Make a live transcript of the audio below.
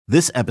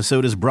This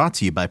episode is brought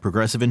to you by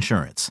Progressive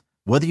Insurance.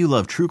 Whether you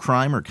love true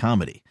crime or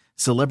comedy,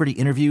 celebrity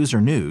interviews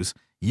or news,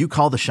 you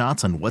call the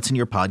shots on what's in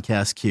your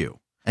podcast queue.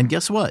 And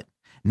guess what?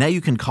 Now you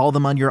can call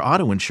them on your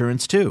auto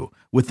insurance too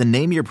with the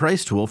Name Your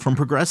Price tool from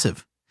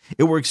Progressive.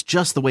 It works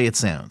just the way it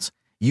sounds.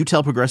 You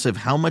tell Progressive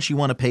how much you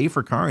want to pay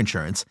for car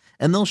insurance,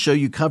 and they'll show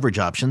you coverage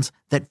options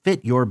that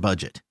fit your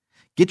budget.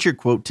 Get your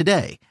quote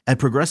today at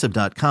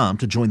Progressive.com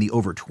to join the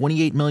over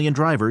 28 million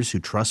drivers who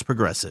trust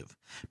Progressive.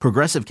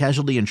 Progressive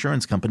Casualty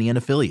Insurance Company and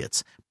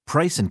Affiliates.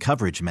 Price and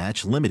coverage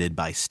match limited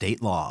by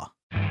state law.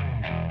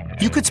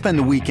 You could spend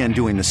the weekend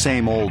doing the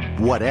same old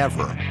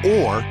whatever,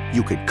 or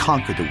you could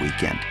conquer the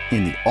weekend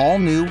in the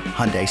all-new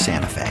Hyundai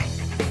Santa Fe.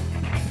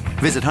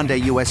 Visit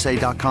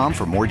HyundaiUSA.com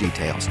for more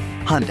details.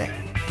 Hyundai,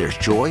 there's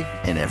joy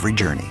in every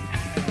journey.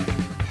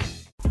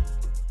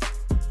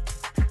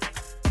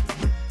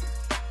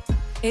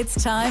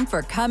 It's time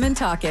for Come and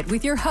Talk It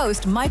with your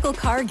host, Michael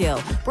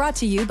Cargill, brought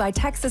to you by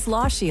Texas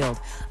Law Shield.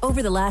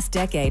 Over the last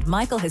decade,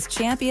 Michael has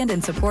championed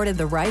and supported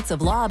the rights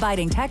of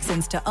law-abiding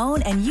Texans to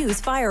own and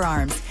use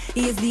firearms.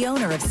 He is the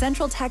owner of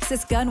Central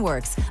Texas Gun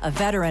Works, a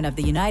veteran of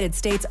the United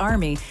States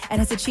Army, and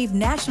has achieved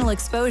national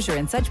exposure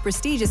in such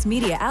prestigious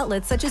media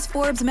outlets such as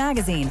Forbes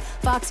Magazine,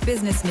 Fox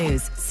Business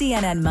News,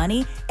 CNN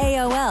Money,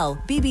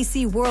 AOL,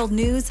 BBC World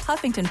News,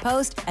 Huffington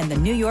Post, and the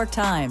New York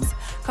Times.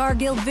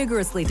 Cargill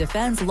vigorously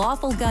defends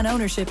lawful gun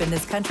ownership in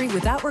this country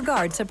without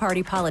regard to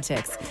party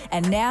politics.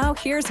 And now,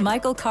 here's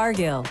Michael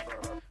Cargill.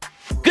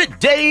 Good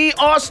day,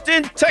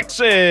 Austin,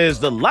 Texas,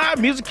 the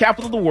live music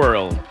capital of the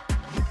world.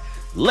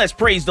 Let's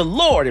praise the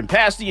Lord and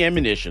pass the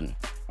ammunition.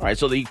 All right,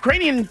 so the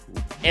Ukrainian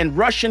and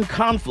Russian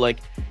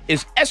conflict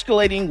is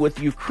escalating with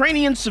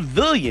Ukrainian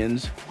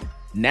civilians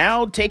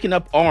now taking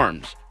up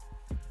arms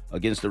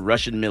against the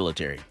Russian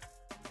military.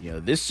 You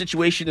know, this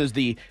situation is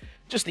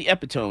just the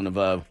epitome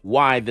of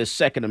why the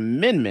Second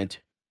Amendment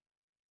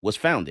was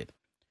founded.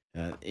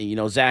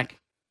 Zach,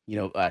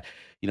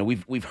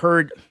 we've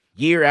heard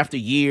year after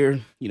year,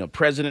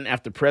 president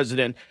after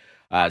president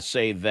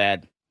say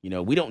that,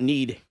 we don't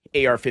need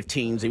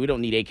AR-15s and we don't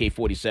need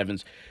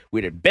AK-47s.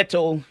 We had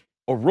Beto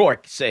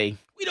O'Rourke say,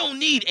 we don't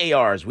need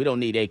ARs, we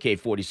don't need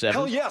AK-47s.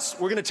 Hell yes,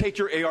 we're going to take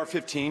your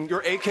AR-15, your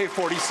AK-47. We're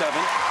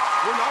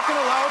not going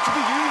to allow it to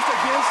be used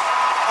against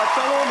our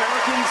fellow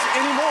Americans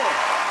anymore.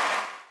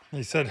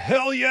 He said,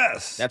 hell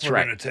yes. That's we're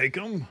right. We're going to take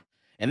them.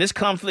 And this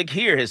conflict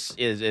here is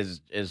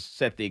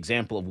set the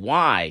example of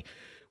why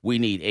we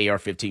need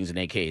AR-15s and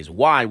AKs,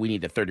 why we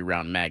need the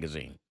 30-round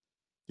magazine.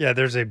 Yeah,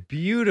 there's a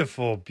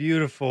beautiful,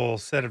 beautiful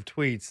set of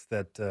tweets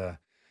that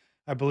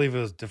I believe it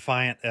was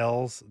Defiant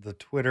L's, the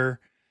Twitter,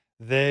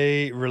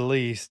 they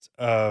released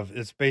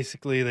it's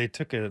basically they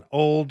took an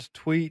old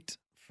tweet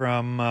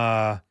from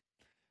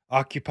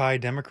Occupy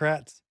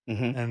Democrats,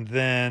 and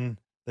then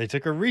they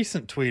took a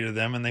recent tweet of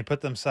them and they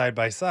put them side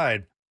by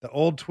side. The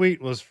old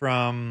tweet was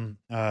from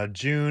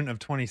June of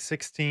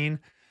 2016,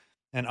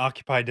 and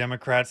Occupy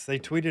Democrats, they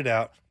tweeted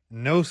out,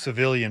 no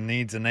civilian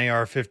needs an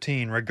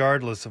AR-15,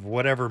 regardless of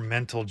whatever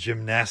mental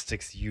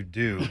gymnastics you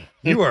do.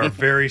 You are a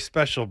very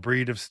special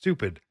breed of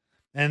stupid.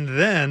 And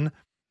then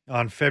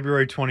on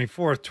February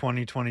 24th,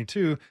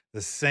 2022,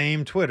 the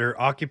same Twitter,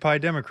 Occupy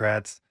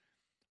Democrats,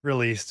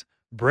 released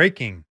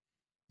breaking.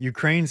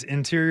 Ukraine's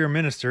interior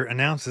minister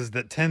announces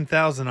that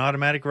 10,000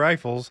 automatic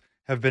rifles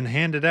have been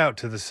handed out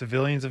to the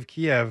civilians of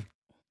Kiev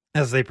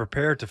as they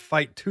prepare to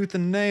fight tooth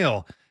and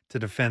nail to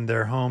defend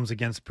their homes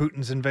against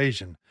Putin's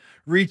invasion.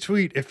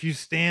 Retweet if you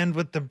stand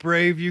with the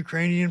brave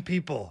Ukrainian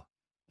people.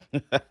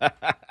 So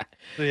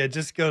yeah, it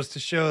just goes to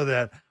show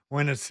that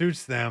when it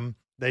suits them,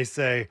 they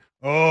say,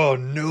 oh,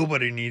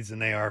 nobody needs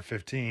an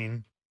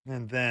AR-15.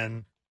 And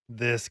then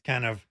this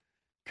kind of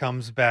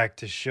comes back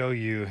to show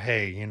you,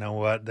 hey, you know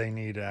what? They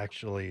need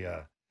actually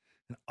an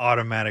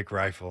automatic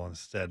rifle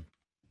instead.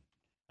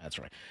 That's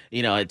right.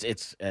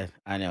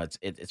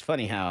 It's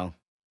funny how,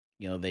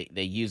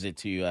 they use it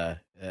to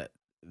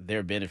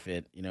their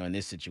benefit, in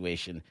this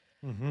situation.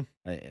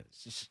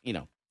 It's just,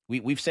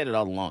 we've said it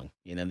all along,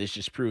 this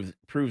just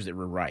proves that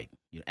we're right.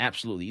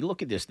 Absolutely. You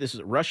look at this,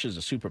 Russia's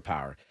a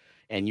superpower,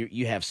 and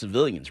you have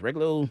civilians,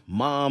 regular old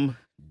mom,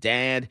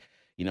 dad,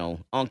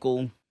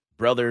 uncle,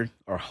 brother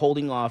are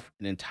holding off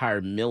an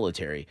entire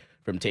military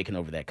from taking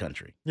over that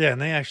country. Yeah. And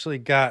they actually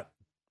got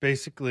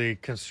basically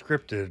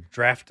conscripted,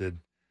 drafted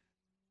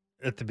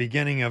at the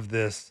beginning of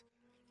this.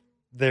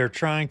 They're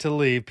trying to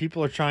leave.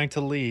 People are trying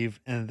to leave.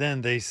 And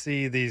then they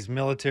see these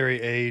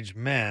military age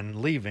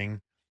men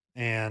leaving.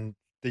 And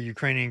the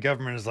Ukrainian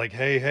government is like,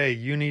 hey,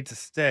 you need to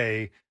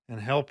stay and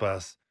help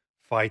us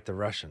fight the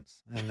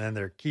Russians. And then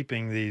they're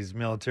keeping these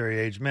military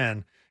age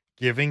men,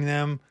 giving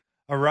them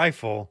a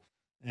rifle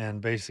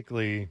and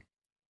basically,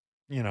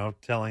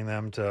 telling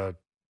them to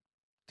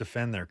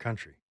defend their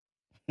country.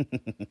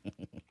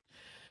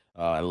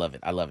 Oh, I love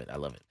it.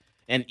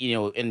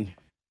 And,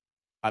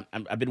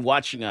 I've been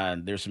watching,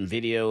 there's some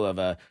video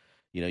of,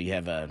 you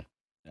have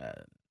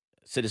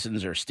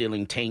citizens are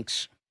stealing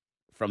tanks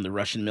from the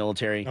Russian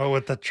military. Oh,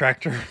 with the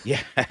tractor.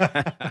 Yeah,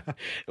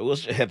 we'll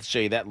have to show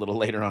you that a little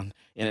later on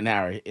in an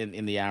hour,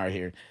 in the hour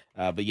here.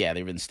 But yeah,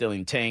 they've been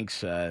stealing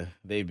tanks.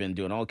 They've been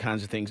doing all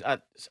kinds of things.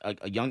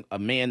 A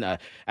man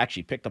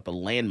actually picked up a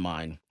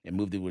landmine and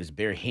moved it with his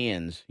bare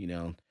hands.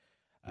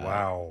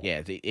 Wow.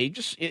 Yeah, they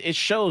just it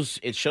shows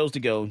to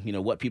go.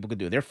 What people can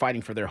do. They're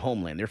fighting for their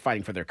homeland. They're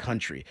fighting for their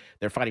country.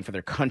 They're fighting for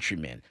their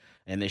countrymen.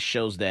 And this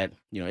shows that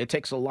it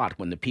takes a lot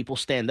when the people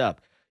stand up.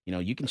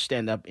 You can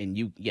stand up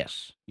and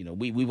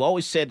we've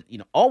always said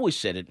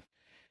it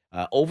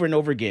over and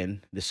over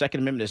again. The Second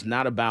Amendment is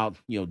not about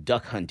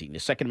duck hunting. The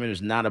Second Amendment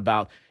is not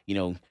about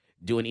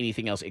doing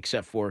anything else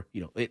except for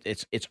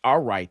it's our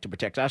right to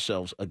protect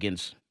ourselves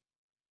against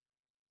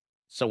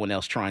someone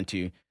else trying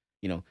to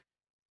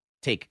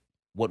take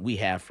what we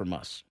have from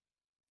us.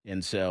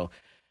 And so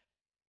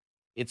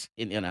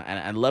and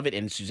I love it.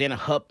 And Susanna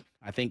Hupp,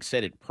 I think,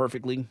 said it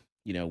perfectly.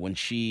 When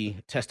she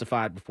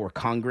testified before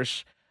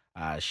Congress,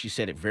 she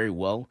said it very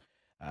well.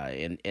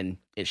 And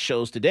it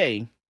shows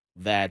today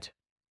that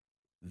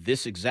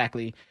this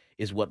exactly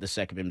is what the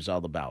Second Amendment is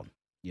all about.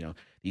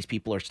 These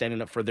people are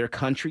standing up for their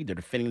country. They're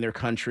defending their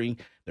country.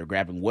 They're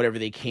grabbing whatever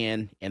they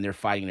can, and they're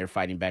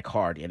fighting back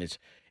hard. And it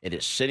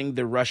is sending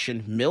the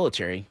Russian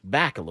military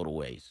back a little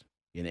ways.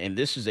 And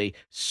this is a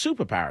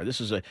superpower. This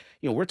is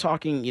we're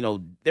talking,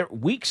 there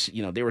weeks,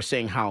 they were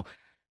saying how,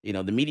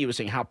 the media was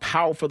saying how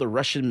powerful the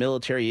Russian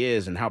military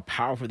is and how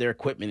powerful their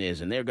equipment is.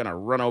 And they're going to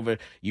run over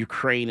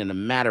Ukraine in a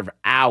matter of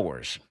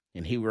hours.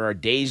 And here we are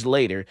days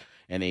later,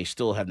 and they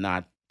still have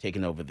not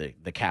taken over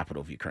the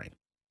capital of Ukraine.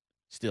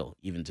 Still,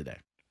 even today.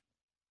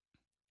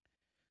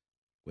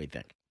 What do you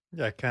think?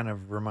 Yeah, it kind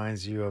of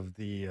reminds you of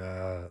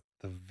the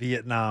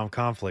Vietnam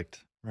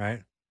conflict,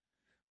 right?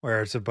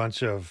 Where it's a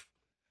bunch of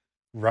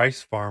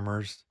rice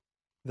farmers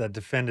that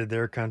defended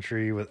their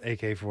country with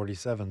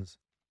AK-47s.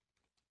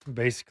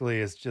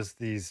 Basically, it's just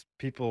these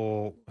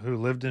people who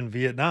lived in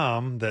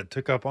Vietnam that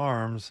took up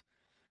arms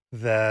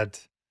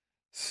that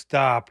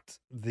stopped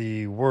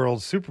the world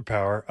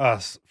superpower,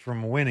 us,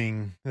 from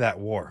winning that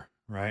war,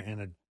 right? And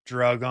it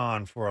drug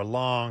on for a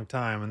long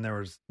time, and there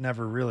was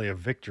never really a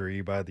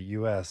victory by the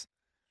U.S.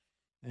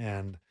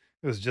 And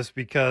it was just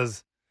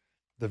because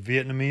the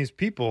Vietnamese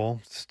people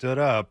stood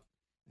up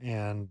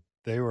and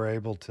they were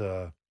able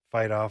to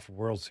fight off a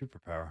world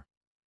superpower.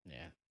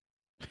 Yeah.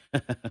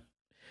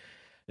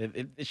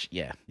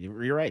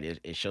 You're right.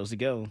 It shows to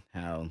go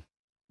how,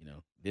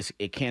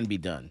 it can be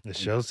done. It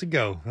shows to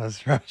go.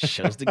 That's right. It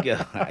shows to go.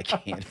 It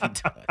can be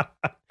done.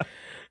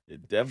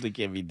 It definitely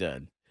can be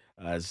done.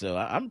 So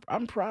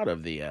I'm proud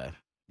of the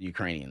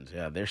Ukrainians.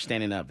 They're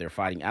standing up. They're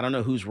fighting. I don't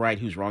know who's right,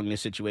 who's wrong in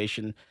this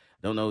situation.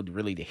 I don't know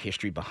really the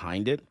history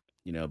behind it,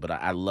 but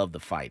I love the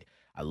fight.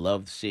 I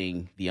love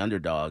seeing the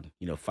underdog,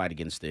 fight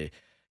against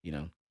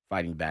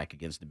fighting back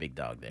against the big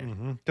dog there.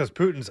 Because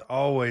Putin's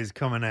always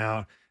coming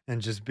out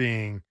and just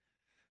being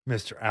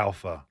Mr.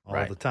 Alpha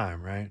all the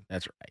time, right?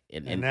 That's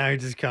right. And now he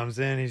just comes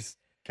in, he's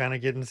kind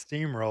of getting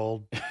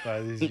steamrolled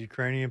by these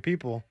Ukrainian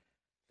people.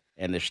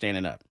 And they're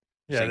standing up.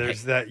 Yeah, saying,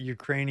 there's that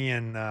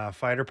Ukrainian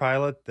fighter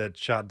pilot that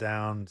shot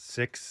down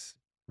 6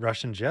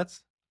 Russian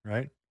jets,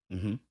 right?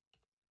 Mm-hmm.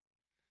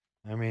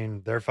 I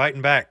mean, they're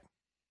fighting back.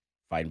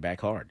 Fighting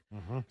back hard.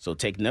 So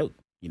take note,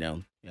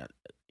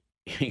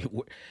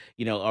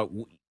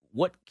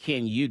 what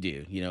can you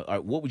do?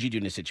 What would you do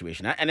in this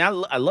situation? I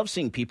love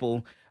seeing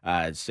people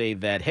say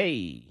that, hey,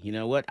 you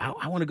know what?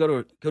 I want to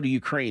go to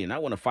Ukraine and I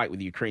want to fight with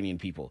the Ukrainian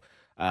people.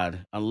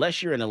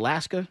 Unless you're in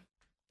Alaska,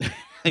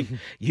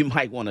 you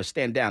might want to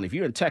stand down. If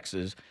you're in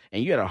Texas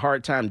and you had a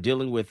hard time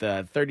dealing with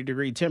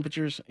 30-degree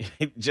temperatures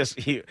just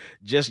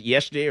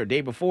yesterday or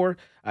day before,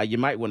 you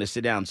might want to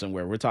sit down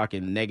somewhere. We're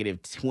talking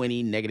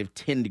 -20,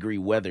 -10-degree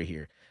weather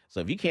here. So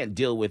if you can't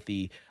deal with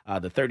the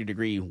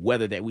 30-degree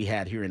weather that we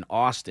had here in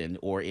Austin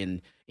or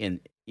in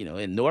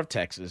North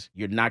Texas,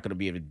 you're not going to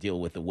be able to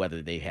deal with the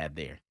weather they had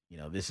there.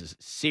 This is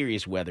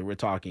serious weather. We're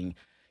talking,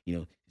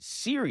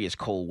 serious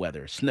cold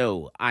weather,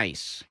 snow,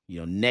 ice,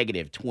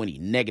 -20,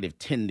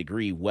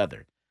 -10-degree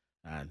weather.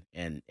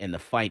 And the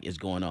fight is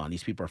going on.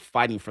 These people are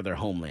fighting for their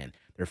homeland.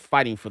 They're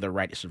fighting for their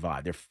right to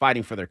survive. They're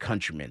fighting for their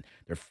countrymen.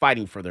 They're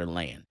fighting for their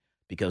land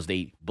because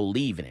they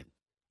believe in it.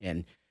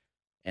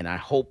 And I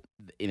hope,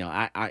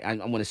 I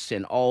want to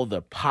send all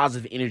the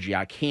positive energy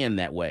I can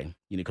that way,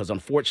 because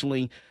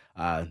unfortunately,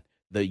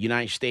 the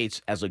United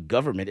States as a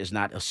government is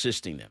not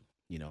assisting them,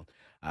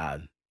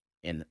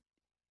 and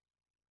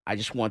I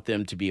just want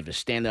them to be able to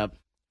stand up,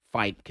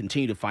 fight,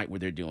 continue to fight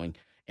what they're doing,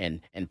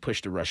 and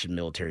push the Russian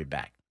military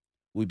back.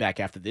 We'll be back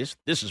after this.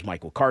 This is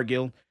Michael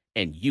Cargill,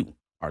 and you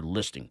are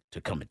listening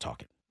to Come and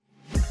Talk It.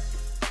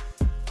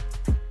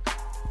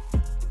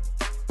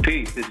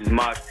 Peace, this is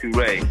Maj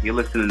Toure. You're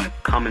listening to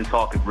Come and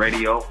Talk It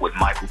Radio with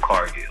Michael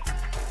Cargill.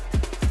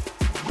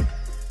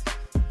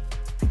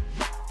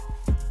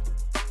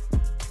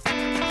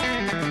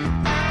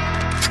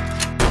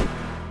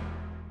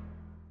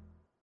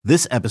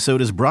 This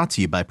episode is brought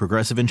to you by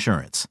Progressive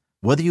Insurance.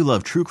 Whether you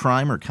love true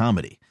crime or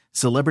comedy,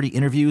 celebrity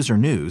interviews or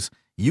news,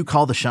 you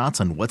call the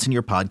shots on what's in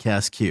your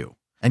podcast queue.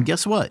 And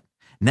guess what?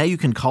 Now you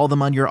can call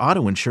them on your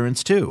auto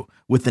insurance too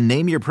with the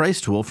Name Your Price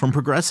tool from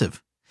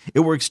Progressive. It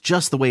works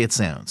just the way it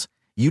sounds.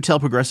 You tell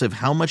Progressive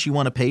how much you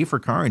want to pay for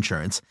car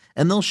insurance,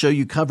 and they'll show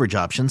you coverage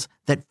options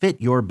that fit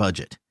your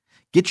budget.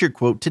 Get your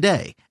quote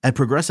today at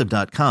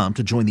Progressive.com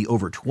to join the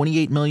over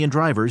 28 million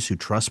drivers who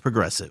trust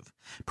Progressive.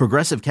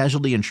 Progressive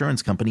Casualty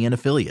Insurance Company and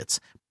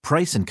Affiliates.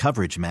 Price and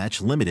coverage match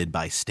limited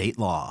by state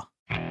law.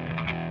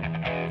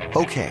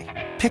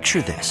 Okay,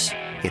 picture this.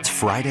 It's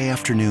Friday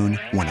afternoon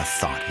when a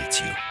thought hits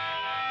you.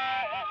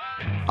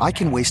 I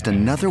can waste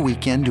another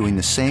weekend doing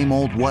the same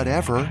old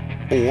whatever,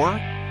 or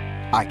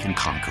I can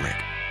conquer it.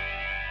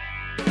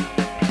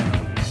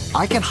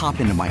 I can hop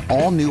into my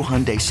all-new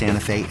Hyundai Santa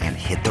Fe and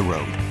hit the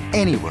road.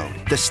 Any road.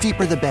 The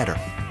steeper, the better.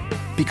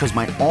 Because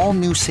my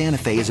all-new Santa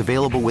Fe is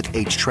available with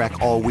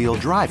H-Track all-wheel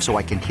drive, so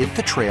I can hit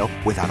the trail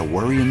without a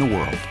worry in the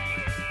world.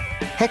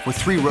 Heck, with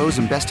 3 rows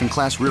and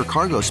best-in-class rear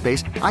cargo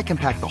space, I can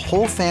pack the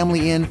whole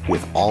family in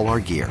with all our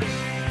gear.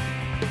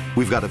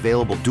 We've got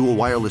available dual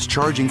wireless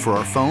charging for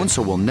our phones,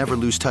 so we'll never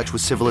lose touch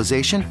with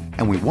civilization,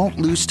 and we won't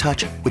lose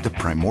touch with the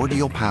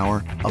primordial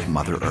power of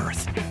Mother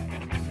Earth.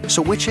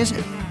 So which is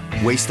it?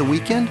 Waste the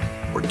weekend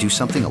or do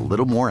something a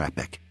little more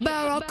epic?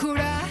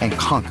 And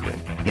conquer it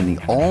in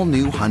the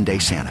all-new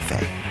Hyundai Santa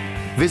Fe.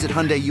 Visit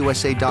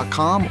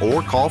HyundaiUSA.com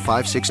or call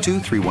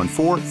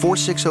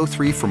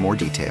 562-314-4603 for more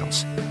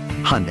details.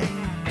 Hyundai,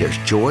 there's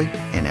joy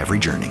in every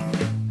journey.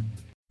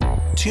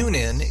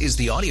 TuneIn is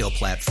the audio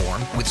platform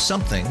with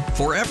something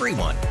for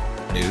everyone.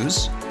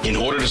 News. In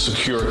order to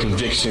secure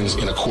convictions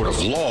in a court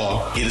of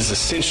law, it is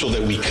essential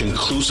that we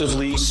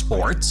conclusively.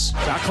 Sports.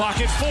 Got clock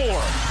at 4.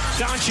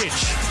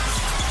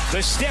 Doncic.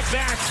 The step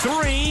back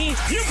 3.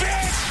 You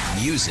bet.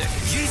 Music.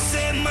 You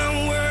set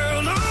my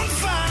world on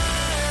fire.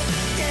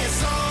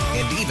 Yes,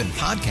 and even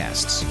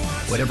podcasts.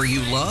 Whatever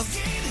you love,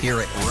 hear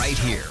it right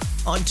here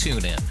on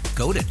TuneIn.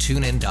 Go to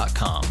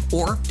TuneIn.com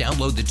or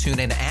download the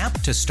TuneIn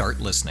app to start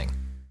listening.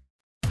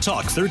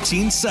 Talk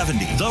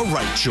 1370, the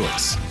right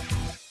choice.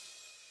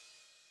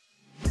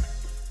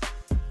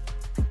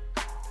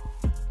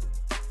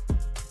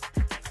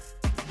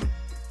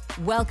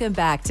 Welcome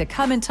back to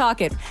Come and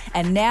Talk It.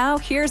 And now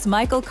here's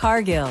Michael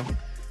Cargill. All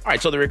right,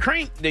 so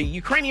the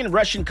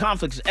Ukrainian-Russian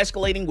conflict is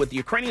escalating with the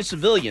Ukrainian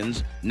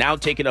civilians now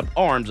taking up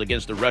arms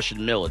against the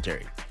Russian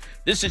military.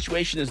 This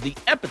situation is the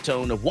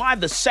epitome of why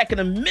the Second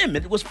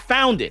Amendment was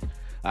founded.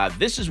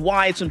 This is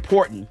why it's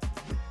important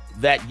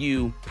that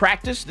you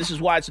practice. This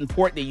is why it's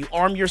important that you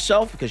arm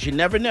yourself, because you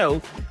never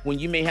know when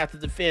you may have to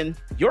defend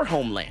your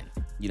homeland.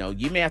 You know,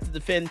 you may have to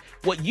defend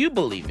what you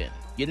believe in.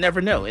 You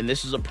never know. And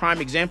this is a prime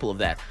example of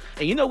that.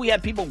 And you know, we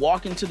had people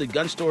walk into the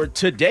gun store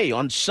today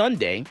on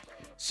Sunday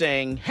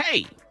saying,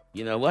 hey,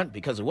 you know what?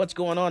 Because of what's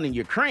going on in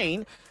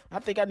Ukraine, I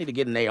think I need to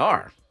get an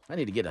AR. I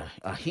need to get a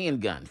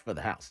handgun for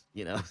the house,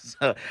 you know.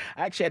 So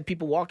I actually had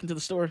people walk into the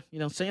store, you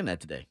know, saying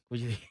that today. Would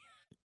you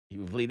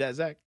believe that,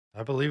 Zach?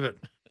 I believe it.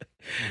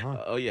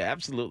 Oh, yeah,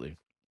 absolutely.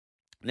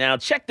 Now,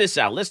 check this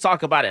out. Let's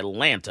talk about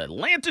Atlanta,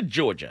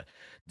 Georgia.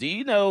 Do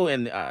you know,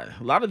 in a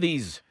lot of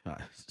these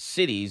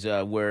cities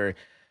where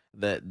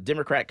the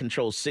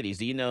Democrat-controlled cities,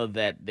 do you know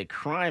that the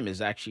crime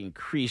has actually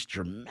increased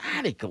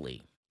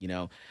dramatically? You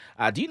know,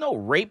 do you know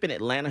rape in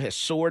Atlanta has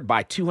soared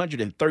by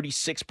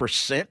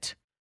 236%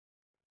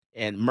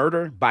 and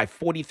murder by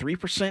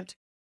 43%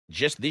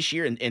 just this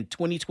year in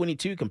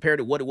 2022 compared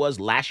to what it was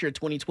last year,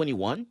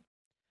 2021?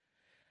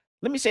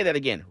 Let me say that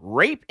again.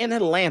 Rape in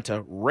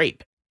Atlanta,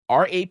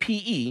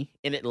 R-A-P-E,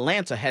 in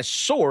Atlanta has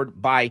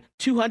soared by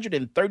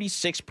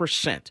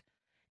 236%,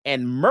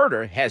 and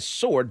murder has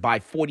soared by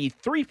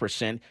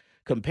 43%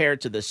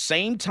 compared to the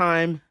same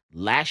time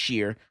last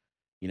year,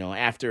 you know,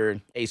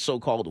 after a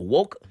so-called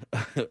woke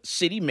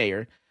city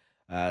mayor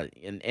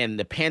and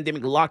the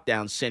pandemic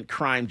lockdown sent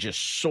crime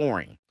just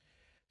soaring.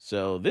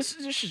 So this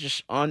is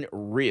just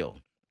unreal.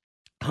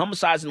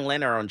 Homicides in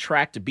Atlanta are on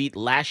track to beat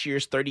last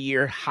year's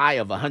 30-year high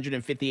of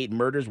 158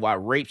 murders, while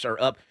rapes are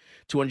up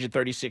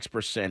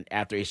 236%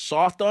 after a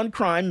soft on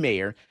crime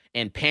mayor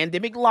and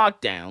pandemic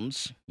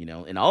lockdowns, you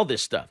know, and all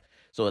this stuff.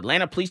 So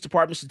Atlanta Police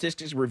Department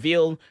statistics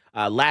revealed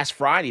last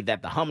Friday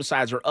that the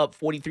homicides are up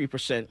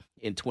 43%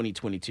 in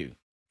 2022.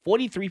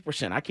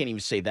 43%. I can't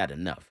even say that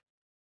enough.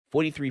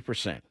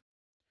 43%.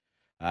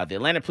 The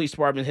Atlanta Police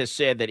Department has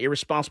said that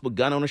irresponsible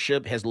gun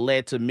ownership has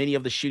led to many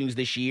of the shootings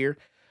this year.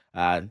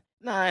 And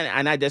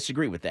I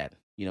disagree with that.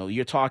 You know,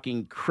 you're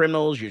talking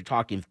criminals, you're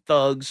talking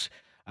thugs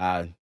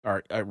are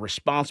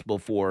responsible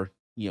for,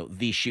 you know,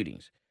 these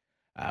shootings.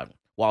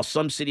 While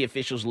some city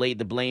officials laid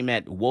the blame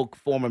at woke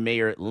former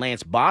Mayor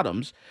Lance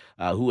Bottoms,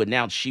 who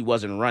announced she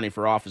wasn't running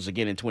for office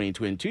again in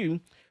 2022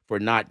 for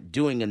not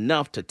doing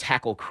enough to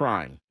tackle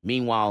crime.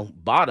 Meanwhile,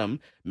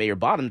 Mayor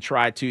Bottom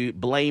tried to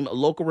blame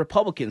local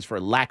Republicans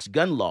for lax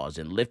gun laws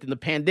and lifting the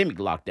pandemic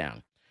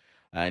lockdown.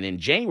 And in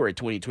January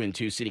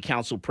 2022, City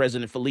Council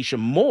President Felicia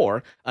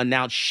Moore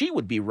announced she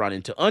would be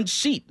running to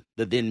unseat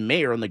the then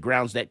mayor on the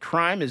grounds that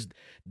crime is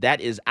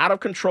out of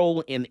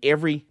control in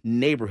every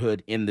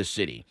neighborhood in the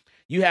city.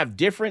 You have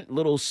different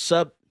little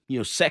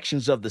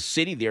sections of the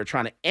city. They're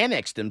trying to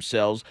annex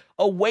themselves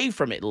away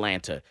from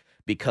Atlanta.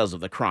 because of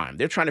the crime.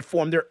 They're trying to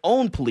form their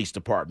own police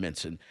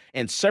departments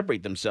and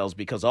separate themselves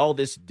because all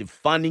this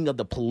defunding of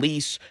the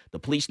police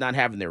not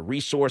having their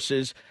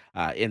resources,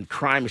 and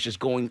crime is just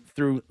going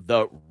through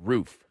the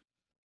roof.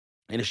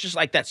 And it's just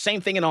like that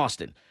same thing in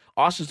Austin.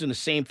 Austin's doing the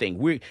same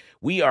thing.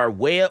 We are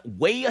way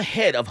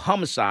ahead of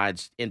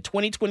homicides in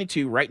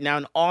 2022 right now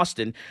in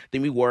Austin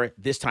than we were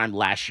this time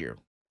last year.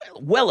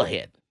 Well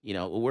ahead.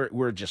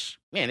 We're just,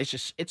 man,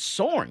 it's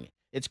soaring.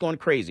 It's going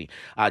crazy.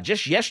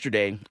 Just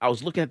yesterday, I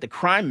was looking at the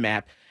crime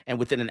map, and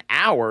within an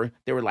hour,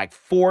 there were like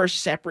 4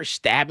 separate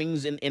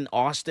stabbings in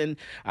Austin.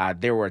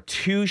 There were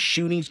 2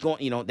 shootings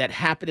that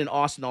happened in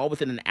Austin, all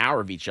within an hour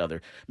of each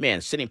other.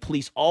 Man, sending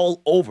police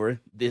all over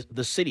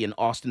the city in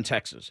Austin,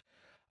 Texas,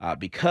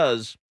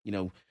 because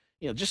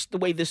just the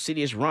way this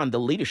city is run, the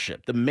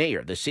leadership, the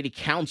mayor, the city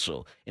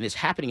council, and it's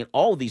happening in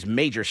all of these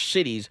major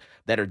cities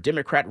that are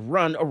Democrat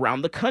run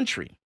around the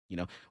country.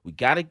 We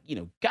gotta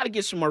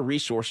get some more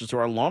resources to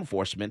our law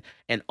enforcement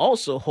and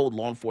also hold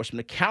law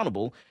enforcement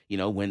accountable,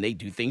 when they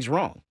do things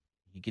wrong.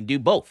 You can do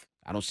both.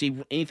 I don't see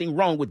anything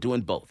wrong with doing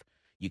both.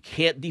 You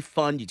can't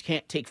defund. You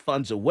can't take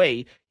funds away.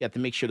 You have to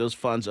make sure those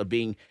funds are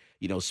being,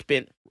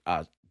 spent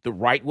the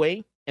right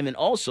way, and then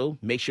also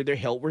make sure they're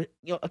held,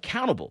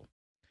 accountable.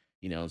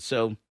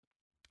 So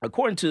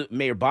according to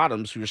Mayor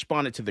Bottoms, who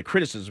responded to the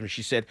criticism,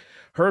 she said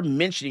her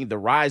mentioning the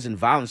rise in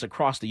violence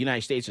across the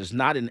United States is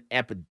not an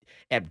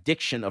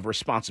abdication of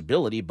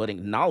responsibility, but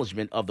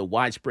acknowledgement of the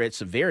widespread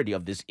severity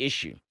of this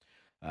issue.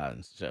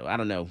 So I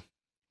don't know.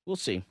 We'll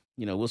see.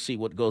 We'll see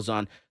what goes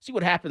on. See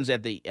what happens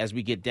as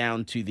we get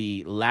down to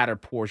the latter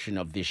portion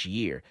of this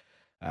year,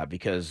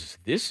 because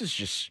this is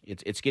just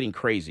it's getting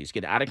crazy. It's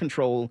getting out of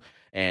control,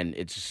 and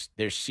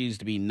there seems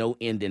to be no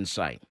end in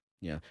sight.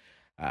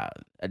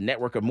 A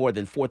network of more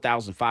than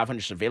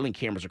 4,500 surveillance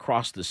cameras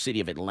across the city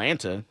of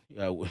Atlanta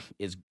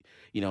is,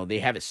 they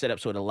have it set up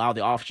so it allows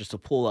the officers to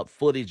pull up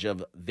footage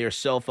of their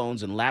cell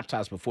phones and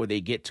laptops before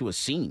they get to a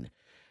scene.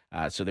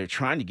 So they're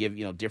trying to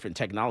give, different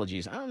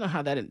technologies. I don't know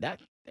how that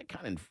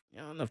kind of,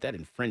 I don't know if that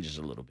infringes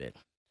a little bit.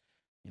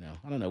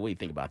 I don't know. What do you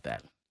think about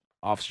that?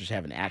 Officers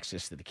having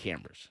access to the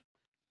cameras.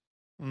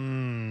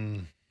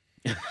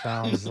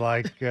 Sounds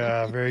like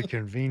very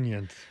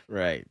convenient.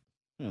 Right.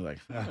 I'm like,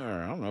 I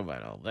don't know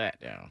about all that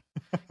now.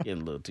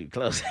 Getting a little too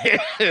close.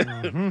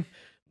 Mm-hmm.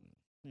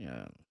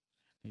 Yeah.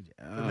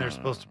 And there's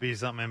supposed to be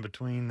something in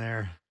between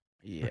there.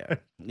 Yeah.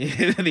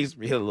 There needs to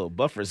be a little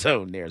buffer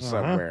zone there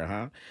somewhere,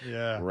 huh?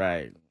 Yeah.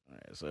 Right.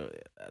 So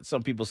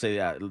some people say,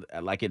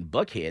 like in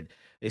Buckhead,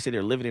 they say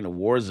they're living in a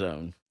war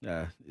zone,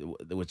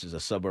 which is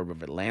a suburb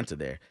of Atlanta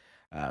there.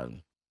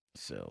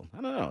 So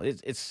I don't know.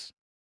 It's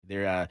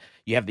there.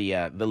 You have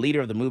the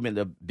leader of the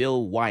movement,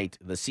 Bill White,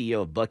 the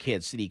CEO of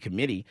Buckhead City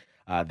Committee.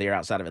 There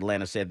outside of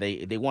Atlanta, said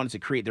they wanted to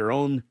create their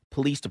own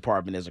police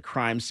department as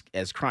crime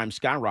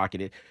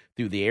skyrocketed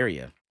through the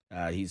area.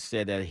 He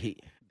said that he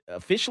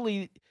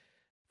officially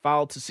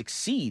filed to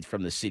succeed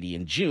from the city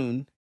in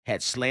June,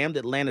 had slammed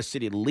Atlanta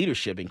city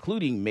leadership,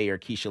 including Mayor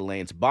Keisha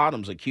Lance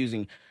Bottoms,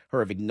 accusing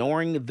her of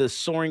ignoring the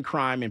soaring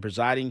crime and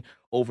presiding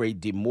over a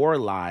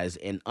demoralized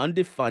and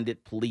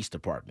underfunded police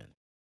department.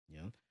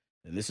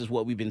 And this is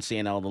what we've been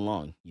saying all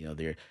along.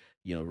 They're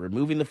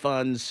removing the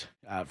funds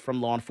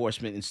from law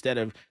enforcement instead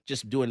of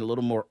just doing a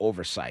little more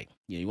oversight.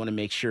 You want to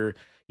make sure,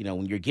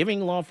 when you're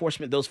giving law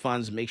enforcement those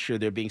funds, make sure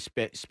they're being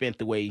spent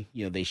the way,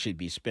 they should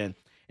be spent.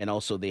 And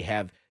also they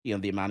have,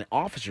 the amount of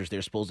officers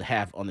they're supposed to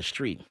have on the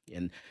street.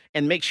 And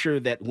make sure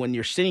that when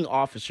you're sending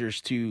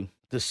officers to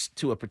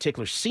a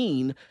particular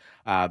scene,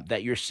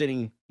 that you're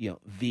sending,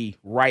 the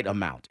right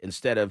amount.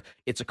 Instead of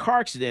it's a car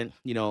accident,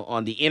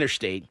 on the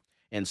interstate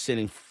and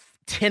sending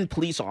 10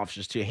 police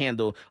officers to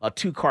handle a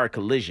 2-car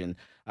collision,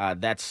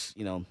 that's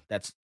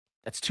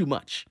too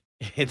much.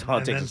 And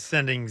then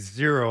sending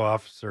 0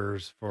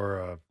 officers for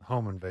a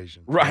home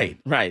invasion. Right.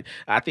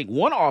 I think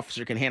 1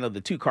 officer can handle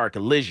the 2-car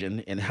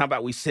collision, and how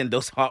about we send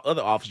those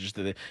other officers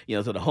to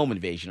the home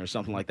invasion or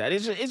something like that?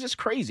 It's just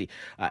crazy,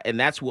 and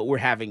that's what we're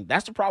having.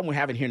 That's the problem we're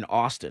having here in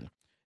Austin.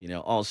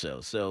 Also,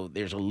 so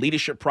there's a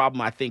leadership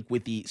problem, I think,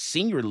 with the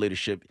senior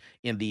leadership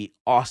in the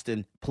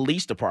Austin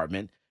Police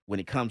Department when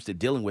it comes to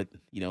dealing with,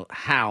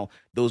 how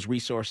those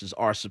resources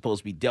are supposed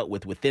to be dealt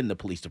with within the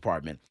police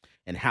department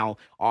and how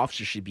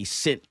officers should be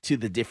sent to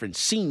the different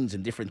scenes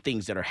and different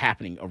things that are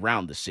happening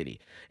around the city.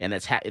 And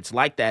it's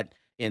like that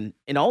in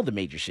all the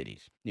major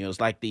cities. It's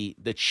like the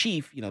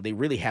chief, they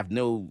really have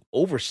no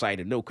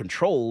oversight and no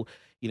control,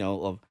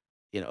 of,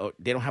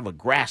 they don't have a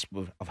grasp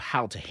of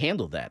how to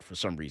handle that for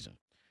some reason.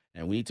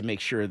 And we need to make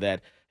sure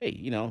that, hey,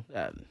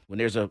 when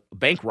there's a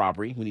bank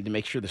robbery, we need to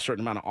make sure the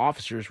certain amount of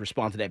officers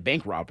respond to that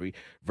bank robbery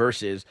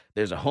versus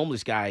there's a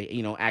homeless guy,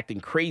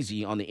 acting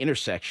crazy on the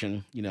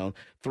intersection,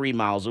 3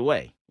 miles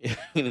away.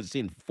 We need to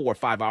send 4 or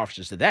 5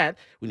 officers to that.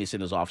 We need to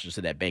send those officers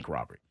to that bank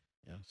robbery.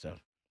 So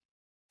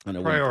I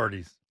know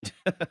priorities.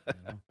 All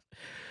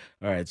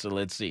right. So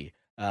let's see.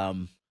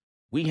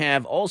 We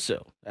have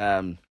also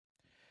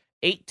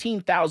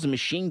 18,000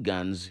 machine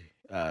guns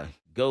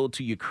go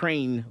to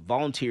Ukraine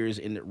volunteers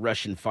in the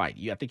Russian fight.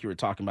 I think you were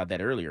talking about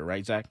that earlier,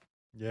 right, Zach?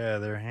 Yeah,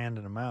 they're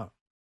handing them out.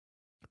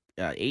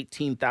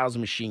 18,000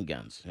 machine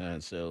guns.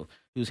 So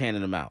who's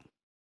handing them out?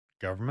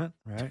 Government,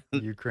 right? The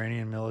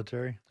Ukrainian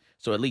military.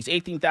 So at least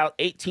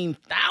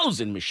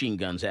 18,000 machine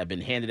guns have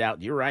been handed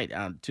out, you're right,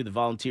 to the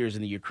volunteers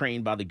in the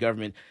Ukraine by the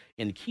government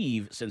in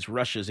Kyiv since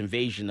Russia's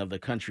invasion of the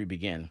country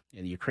began.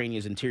 And the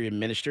Ukrainian's interior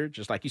minister,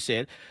 just like you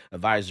said,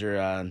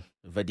 advisor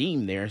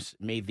Vadim there,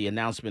 made the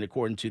announcement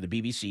according to the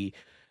BBC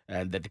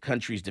that the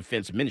country's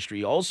defense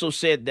ministry also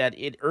said that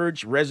it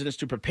urged residents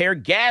to prepare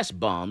gas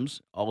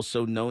bombs,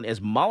 also known as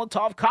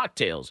Molotov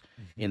cocktails,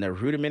 in a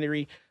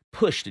rudimentary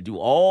push to do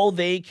all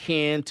they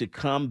can to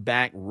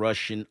combat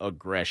Russian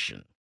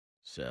aggression.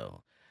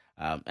 So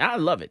I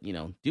love it.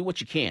 Do what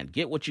you can,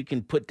 get what you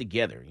can put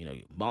together.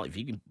 If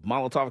you can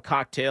Molotov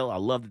cocktail, I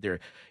love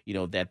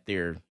that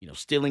they're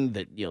stealing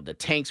the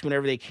tanks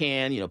whenever they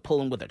can.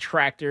 Pulling with a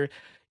tractor.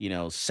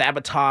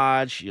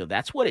 Sabotage.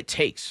 That's what it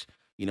takes.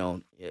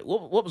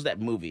 What was that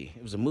movie?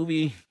 It was a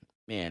movie,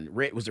 man.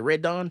 Was it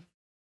Red Dawn?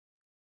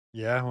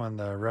 Yeah, when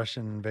the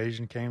Russian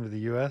invasion came to the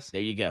U.S.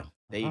 There you go.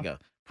 You go.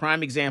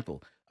 Prime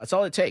example. That's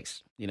all it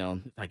takes.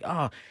 And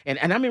I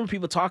remember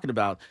people talking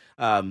about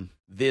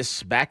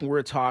this back when we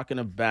were talking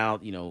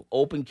about,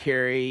 open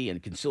carry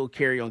and concealed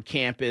carry on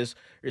campus.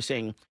 They're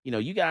saying,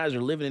 you guys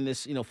are living in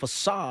this,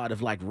 facade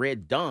of like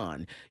Red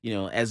Dawn,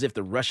 as if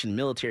the Russian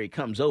military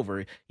comes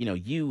over,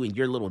 you and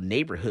your little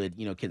neighborhood,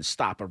 can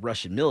stop a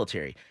Russian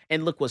military.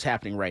 And look what's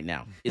happening right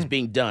now. It's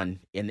being done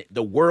and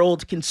the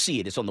world can see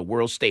it. It's on the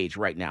world stage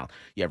right now.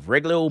 You have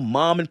regular old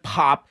mom and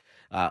pop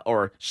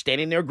or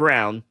standing their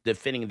ground,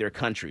 defending their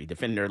country,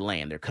 defending their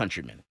land, their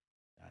countrymen.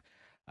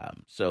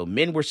 So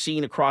men were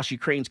seen across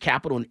Ukraine's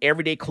capital in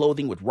everyday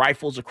clothing with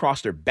rifles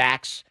across their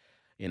backs.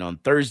 On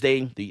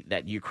Thursday,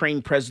 that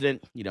Ukraine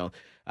president,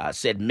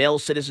 said male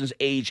citizens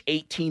aged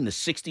 18 to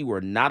 60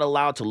 were not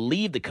allowed to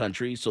leave the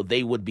country, so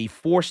they would be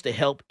forced to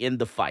help in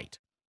the fight.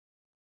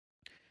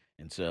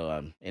 And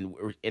so,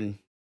 and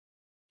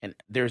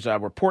there's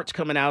reports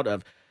coming out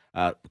of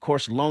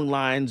course, long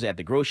lines at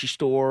the grocery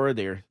store.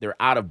 They're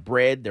out of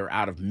bread. They're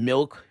out of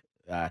milk.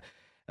 They're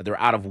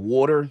out of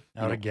water.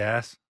 Out of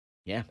gas.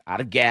 Yeah, out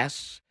of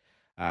gas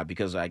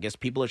because I guess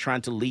people are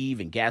trying to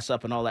leave and gas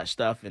up and all that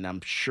stuff. And I'm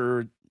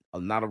sure a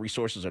lot of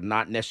resources are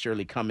not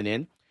necessarily coming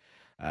in.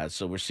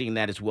 So we're seeing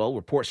that as well.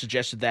 Reports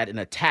suggested that an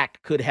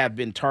attack could have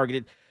been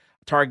targeting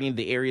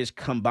the area's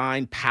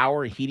combined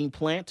power and heating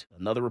plant.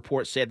 Another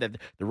report said that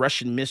the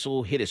Russian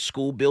missile hit a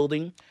school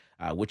building,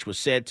 which was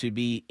said to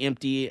be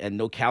empty and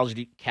no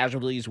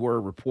casualties were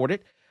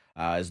reported.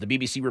 As the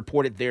BBC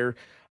reported, there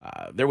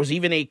was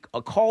even a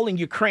call in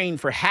Ukraine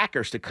for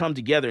hackers to come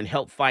together and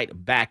help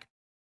fight back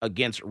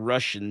against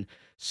Russian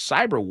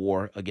cyber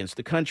war against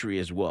the country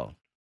as well.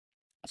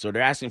 So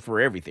they're asking for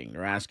everything.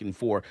 They're asking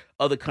for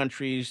other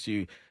countries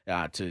to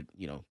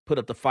put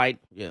up the fight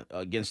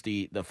against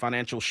the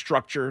financial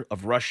structure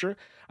of Russia.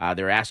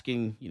 They're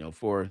asking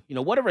for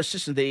whatever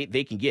assistance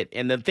they can get.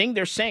 And the thing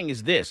they're saying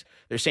is this: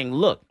 they're saying,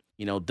 look,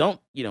 we don't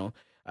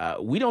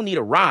need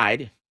a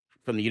ride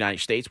from the United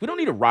States. We don't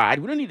need a ride.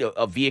 We don't need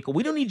a vehicle.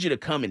 We don't need you to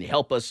come and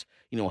help us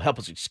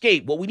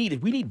escape. What we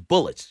need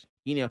bullets.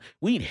 We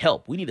need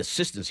help. We need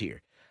assistance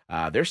here.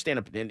 They're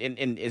standing up,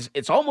 and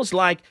it's almost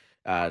like,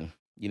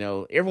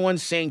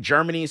 everyone's saying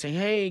Germany and saying,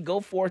 hey, go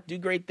forth, do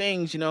great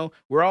things.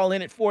 We're all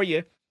in it for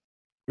you.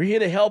 We're here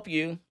to help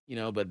you,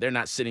 but they're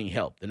not sending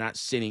help. They're not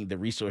sending the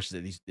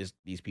resources that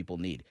these people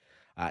need.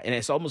 And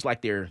it's almost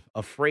like they're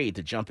afraid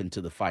to jump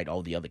into the fight,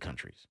 all the other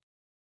countries.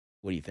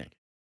 What do you think?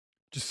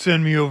 Just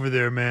send me over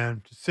there,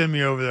 man. Just send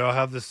me over there. I'll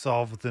have this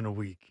solved within a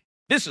week.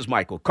 This is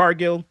Michael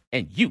Cargill,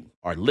 and you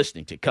are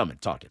listening to Come and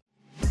Talk It.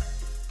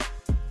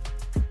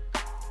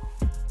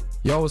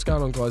 Yo, what's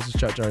going on, guys? It's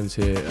Jack Jones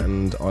here,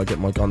 and I get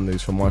my gun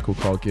news from Michael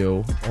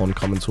Cargill on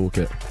Come and Talk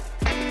It.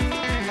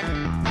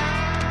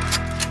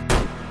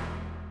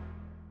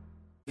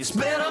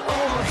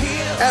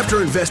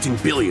 After investing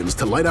billions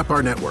to light up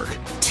our network,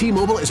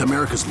 T-Mobile is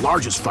America's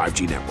largest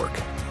 5G network.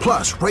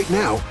 Plus, right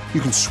now,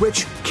 you can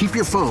switch, keep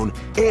your phone,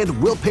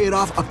 and we'll pay it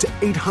off up to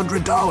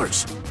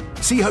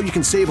 $800. See how you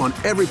can save on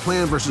every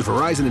plan versus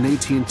Verizon and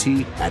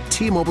AT&T at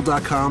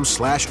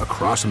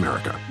T-Mobile.com/across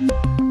America.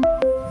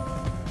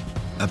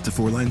 Up to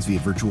 4 lines via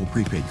virtual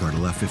prepaid card.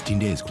 Allow 15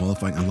 days.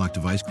 Qualifying unlocked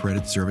device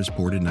credit service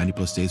ported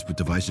 90+ days with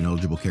device and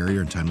eligible carrier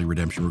and timely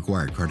redemption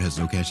required. Card has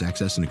no cash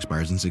access and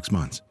expires in 6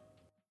 months.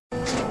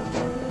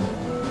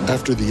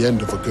 After the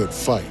end of a good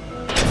fight,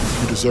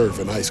 you deserve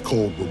an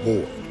ice-cold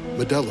reward.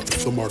 Modelo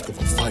is the mark of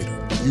a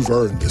fighter. You've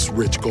earned this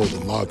rich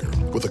golden lager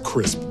with a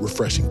crisp,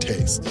 refreshing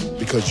taste.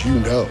 Because you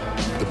know,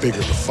 the bigger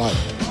the fight,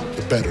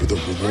 the better the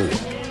reward.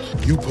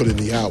 You put in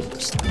the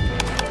hours,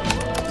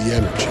 the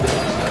energy,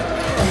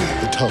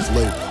 the tough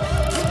labor.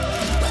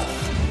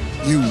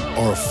 You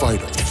are a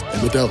fighter,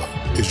 and Modelo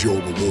is your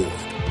reward.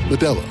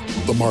 Modelo,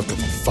 the mark of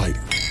a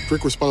fighter.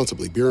 Drink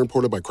responsibly. Beer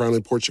imported by Crown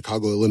Imports,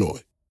 Chicago,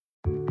 Illinois.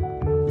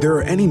 There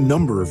are any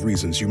number of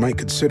reasons you might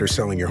consider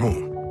selling your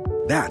home.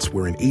 That's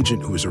where an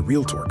agent who is a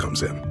realtor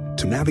comes in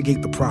to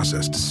navigate the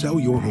process to sell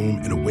your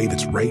home in a way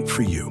that's right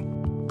for you.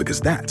 Because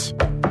that's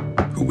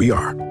who we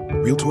are.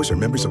 Realtors are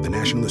members of the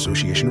National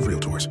Association of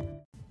Realtors.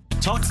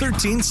 Talk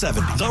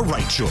 1370, the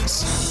right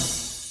choice.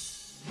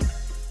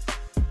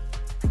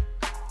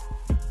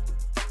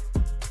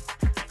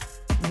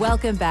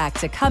 Welcome back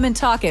to Come and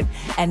Talk It.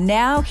 And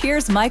now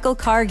here's Michael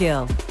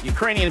Cargill.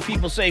 Ukrainian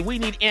people say we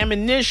need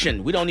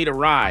ammunition. We don't need a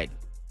ride.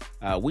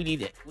 We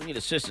need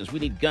assistance. We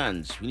need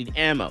guns. We need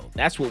ammo.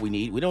 That's what we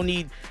need. We don't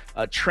need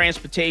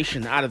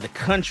transportation out of the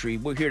country.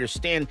 We're here to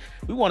stand.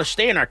 We want to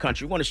stay in our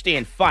country. We want to stay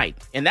and fight.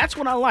 And that's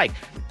what I like.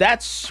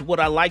 That's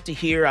what I like to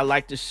hear. I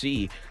like to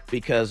see,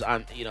 because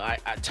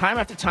time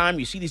after time,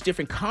 you see these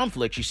different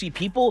conflicts. You see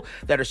people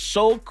that are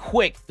so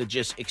quick to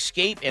just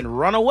escape and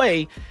run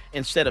away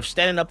instead of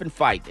standing up and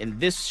fight. And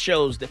this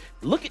shows that,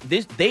 look at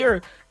this.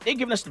 They're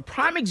giving us the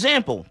prime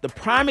example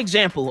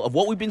of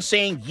what we've been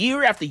saying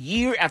year after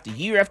year after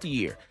year after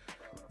year.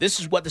 This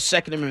is what the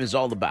Second Amendment is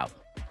all about.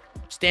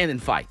 Stand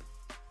and fight.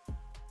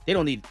 They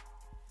don't need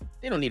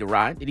a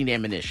ride. They need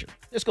ammunition.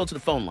 Let's go to the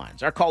phone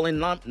lines. Our call-in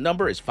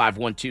number is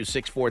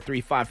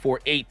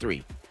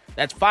 512-643-5483.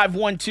 That's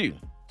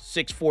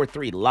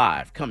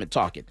 512-643-LIVE. Come and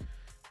talk it.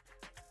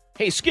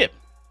 Hey, Skip.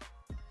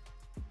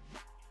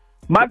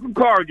 Michael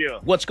Cargill.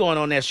 What's going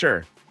on there,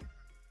 sir?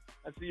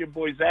 I see your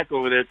boy Zach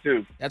over there,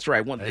 too. That's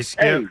right.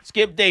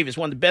 Skip Davis,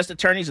 one of the best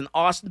attorneys in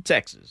Austin,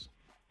 Texas.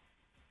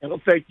 Well,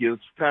 thank you.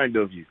 It's kind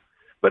of you.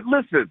 But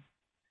listen,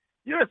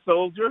 you're a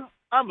soldier.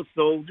 I'm a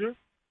soldier.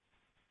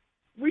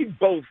 We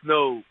both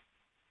know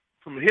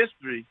from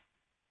history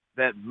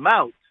that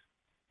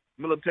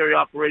military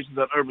operations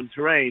on urban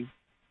terrain,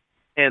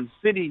 and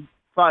city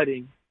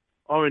fighting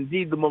are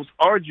indeed the most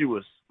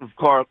arduous of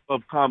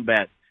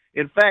combat.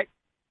 In fact,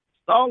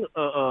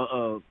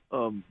 Putin,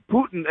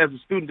 as a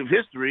student of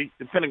history,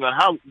 depending on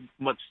how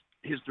much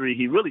history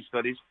he really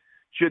studies,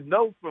 should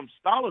know from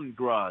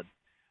Stalingrad,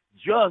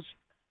 just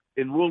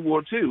in World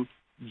War II,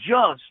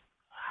 just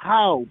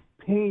how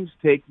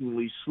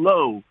painstakingly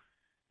slow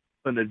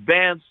an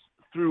advance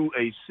through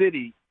a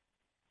city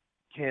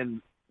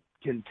can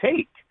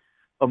take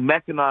a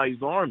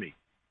mechanized army.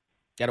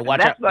 Got to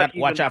watch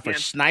out for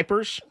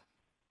snipers.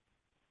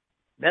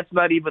 That's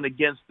not even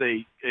against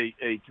a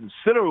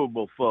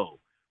considerable foe.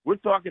 We're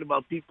talking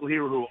about people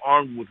here who are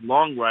armed with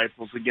long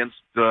rifles against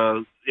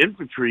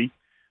infantry,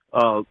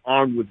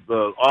 armed with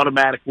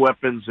automatic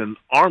weapons and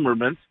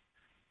armament.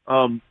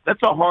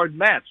 That's a hard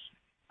match.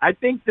 I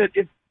think that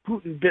if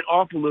Putin bit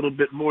off a little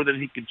bit more than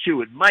he could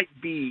chew, it might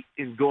be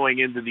in going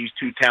into these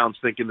two towns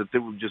thinking that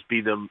there would just be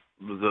the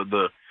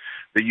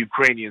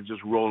Ukrainians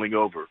just rolling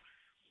over.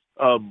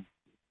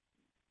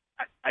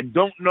 I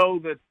don't know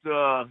that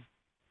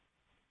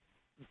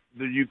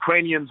the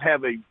Ukrainians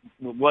have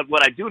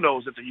what I do know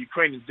is that the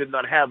Ukrainians did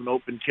not have an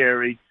open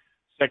carry,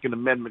 Second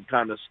Amendment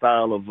kind of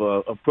style of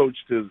approach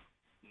to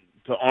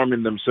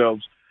arming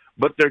themselves,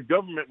 but their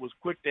government was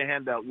quick to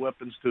hand out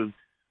weapons to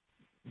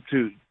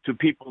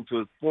people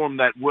to form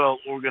that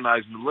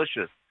well-organized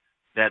militia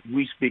that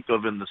we speak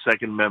of in the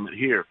Second Amendment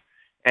here.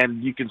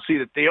 And you can see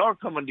that they are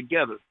coming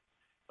together.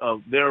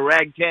 They're a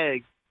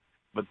ragtag,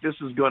 but this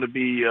is going to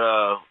be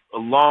a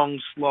long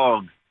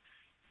slog.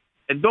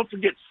 And don't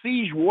forget,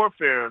 siege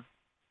warfare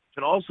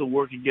can also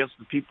work against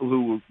the people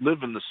who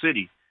live in the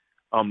city.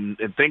 And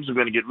things are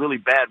going to get really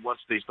bad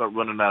once they start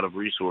running out of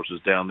resources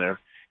down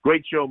there.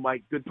 Great show,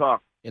 Mike. Good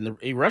talk. And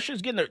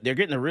Russia's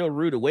getting a real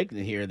rude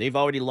awakening here. They've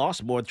already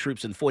lost more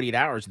troops in 48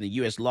 hours than the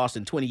U.S. lost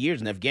in 20 years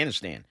in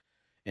Afghanistan.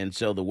 And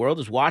so the world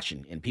is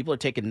watching, and people are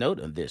taking note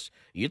of this.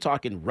 You're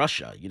talking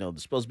Russia, they're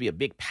supposed to be a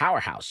big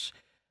powerhouse,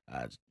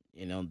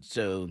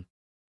 so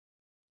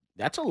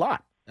that's a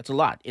lot. That's a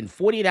lot. In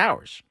 48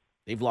 hours,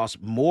 they've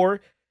lost more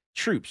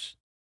troops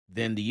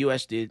than the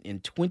U.S. did in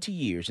 20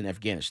 years in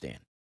Afghanistan.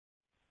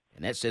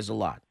 And that says a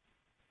lot.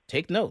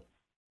 Take note.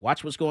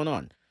 Watch what's going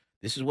on.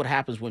 This is what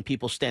happens when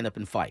people stand up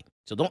and fight.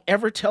 So don't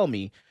ever tell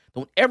me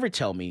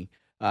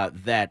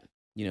that,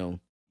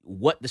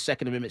 what the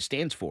Second Amendment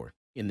stands for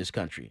in this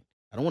country.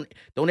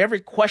 Don't ever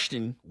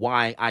question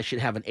why I should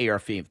have an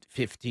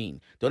AR-15.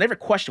 Don't ever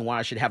question why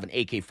I should have an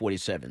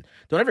AK-47.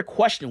 Don't ever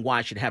question why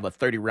I should have a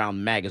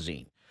 30-round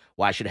magazine.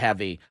 Why I should have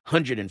a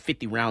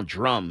 150-round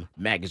drum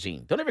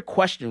magazine. Don't ever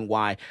question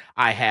why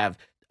I have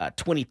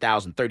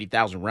 20,000,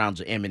 30,000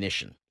 rounds of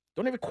ammunition.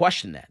 Don't ever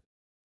question that,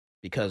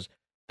 because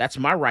that's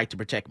my right to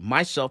protect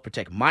myself,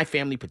 protect my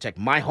family, protect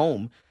my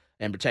home,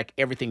 and protect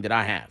everything that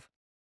I have.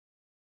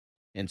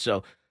 And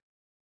so,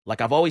 like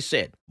I've always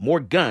said,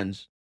 more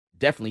guns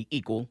definitely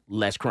equal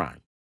less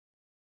crime.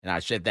 And I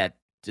said that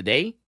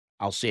today,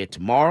 I'll say it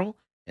tomorrow,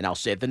 and I'll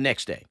say it the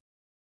next day.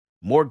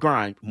 More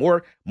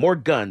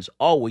guns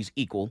always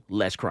equal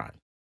less crime.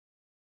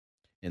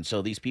 And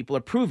so these people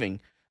are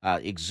proving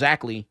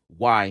exactly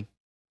why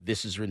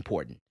this is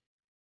important.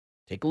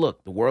 Take a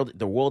look. The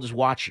world is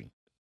watching.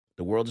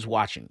 The world is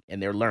watching, and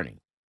they're learning.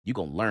 You're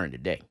going to learn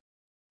today.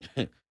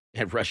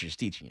 And Russia's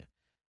teaching you.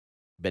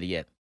 Better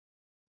yet,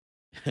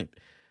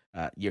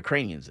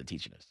 Ukrainians are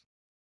teaching us.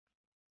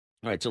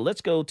 All right, so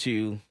let's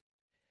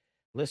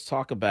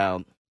talk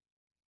about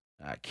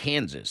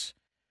Kansas.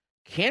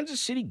 Kansas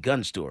City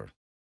gun store.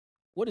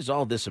 What is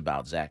all this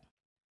about, Zach?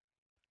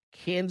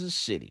 Kansas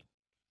City.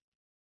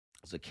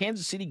 It's a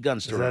Kansas City gun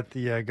store. Is that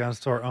the gun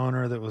store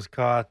owner that was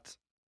caught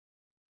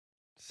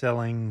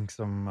selling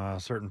some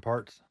certain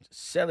parts?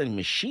 Selling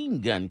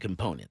machine gun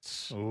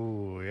components.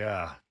 Oh,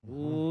 yeah.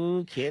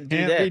 Ooh, can't do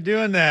Can't that. be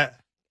doing that.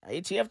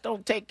 ATF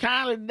don't take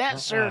kindly to that,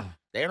 sir.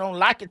 They don't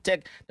like it.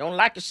 Don't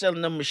like it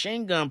selling them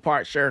machine gun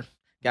parts, sir.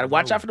 Got to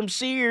watch out for them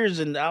Sears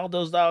and all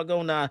those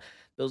doggone the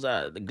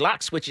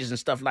Glock switches and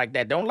stuff like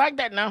that. Don't like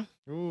that now.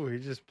 Ooh, he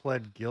just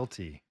pled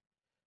guilty.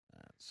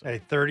 A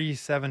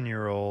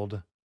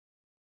 37-year-old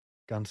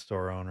gun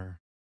store owner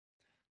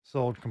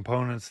sold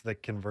components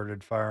that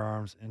converted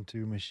firearms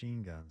into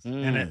machine guns.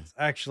 And it's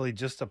actually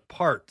just a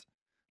part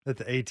that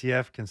the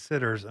ATF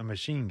considers a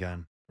machine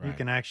gun. Right. You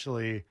can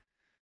actually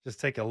just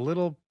take a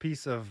little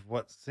piece of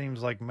what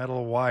seems like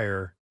metal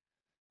wire,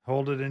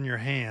 hold it in your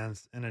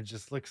hands, and it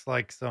just looks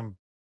like some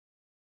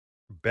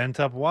bent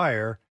up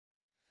wire,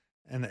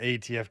 and the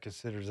ATF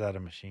considers that a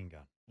machine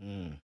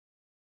gun.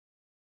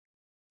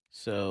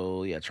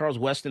 So, yeah, Charles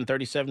Weston,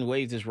 37,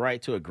 waived his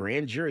right to a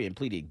grand jury and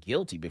pleaded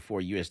guilty before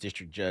a U.S.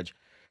 district judge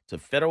to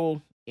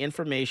federal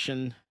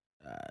information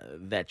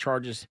that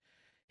charges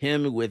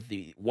him with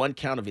the one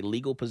count of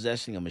illegal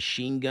possessing a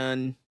machine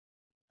gun.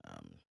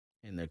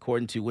 And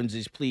according to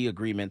Wednesday's plea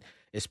agreement,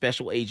 a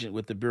special agent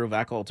with the Bureau of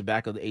Alcohol and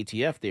Tobacco, the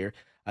ATF there,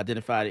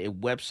 identified a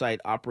website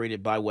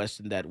operated by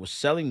Weston that was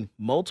selling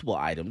multiple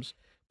items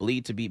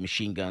believed to be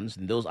machine guns,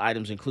 and those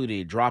items included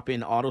a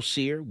drop-in auto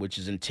sear, which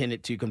is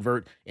intended to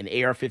convert an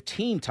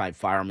AR-15 type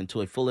firearm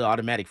into a fully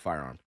automatic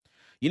firearm.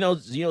 You know,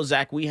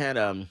 Zach, we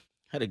had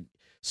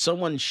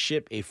someone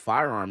ship a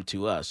firearm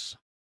to us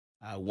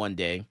one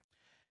day,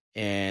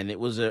 and it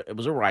was a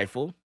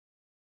rifle,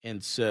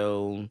 and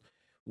so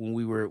when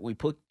we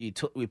pulled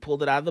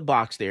it out of the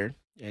box there,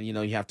 and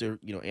you have to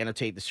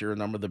annotate the serial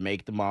number, the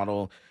make, the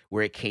model,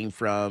 where it came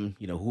from,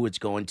 who it's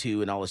going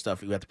to, and all this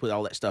stuff. You have to put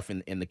all that stuff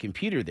in the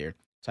computer there,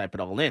 type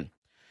it all in.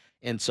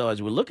 And so as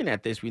we're looking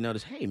at this, we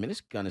notice, hey man, this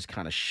gun is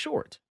kind of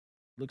short.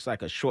 Looks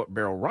like a short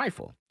barrel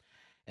rifle.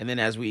 And then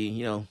as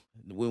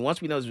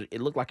once we noticed it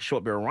looked like a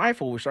short barrel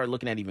rifle, we started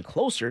looking at it even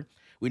closer.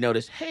 We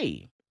noticed,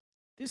 hey,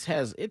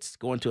 it's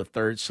going to a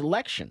third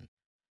selection.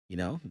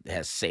 It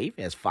has safe,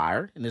 it has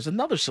fire, and there's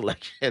another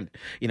selection.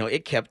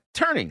 It kept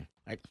turning.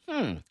 Like,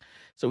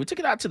 So we took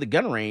it out to the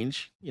gun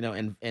range,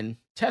 and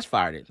test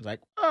fired it. It's like,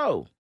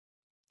 oh,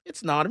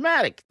 it's an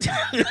automatic.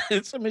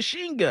 It's a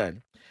machine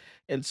gun.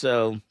 And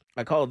so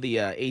I called the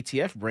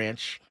ATF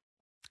branch,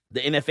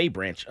 the NFA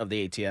branch of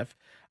the ATF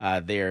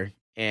there,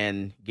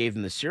 and gave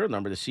them the serial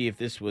number to see if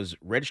this was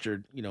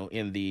registered,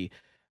 in the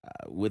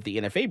with the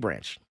NFA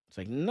branch. It's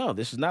like, no,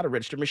 this is not a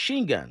registered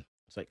machine gun.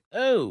 It's like,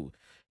 oh,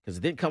 because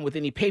it didn't come with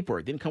any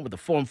paperwork. It didn't come with a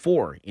Form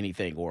 4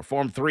 anything or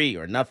Form 3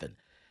 or nothing.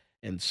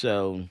 And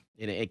so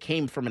it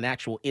came from an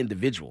actual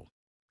individual.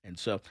 And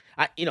so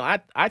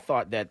I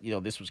thought that,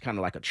 this was kind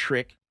of like a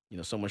trick.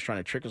 Someone's trying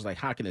to trick us. Like,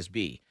 how can this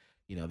be?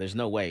 There's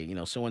no way.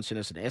 Someone sent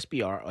us an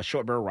SBR, a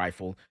short barrel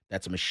rifle.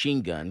 That's a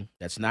machine gun.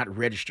 That's not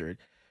registered.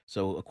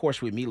 So, of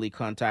course, we immediately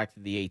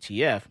contacted the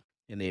ATF,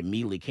 and they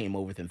immediately came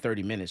over within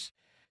 30 minutes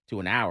to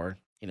an hour,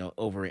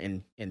 over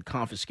and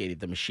confiscated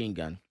the machine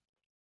gun.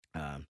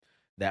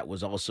 That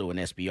was also an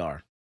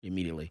SBR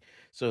immediately.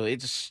 So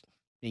it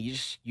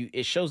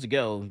shows to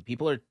go.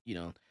 People are,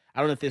 I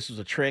don't know if this was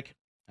a trick.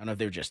 I don't know if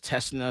they're just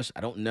testing us.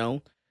 I don't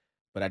know.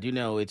 But I do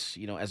know it's,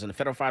 as a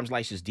federal firearms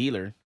license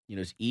dealer,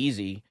 it's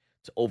easy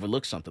to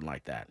overlook something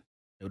like that.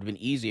 It would have been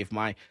easy if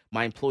my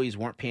employees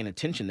weren't paying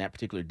attention that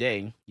particular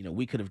day.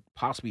 We could have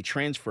possibly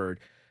transferred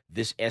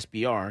this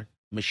SBR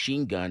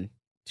machine gun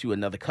to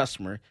another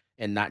customer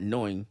and not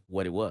knowing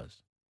what it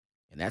was.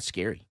 And that's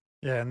scary.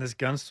 Yeah, and this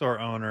gun store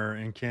owner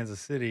in Kansas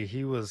City,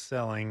 he was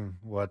selling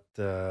what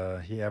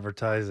he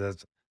advertised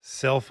as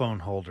cell phone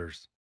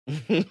holders.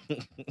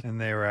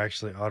 And they were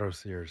actually auto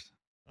sears.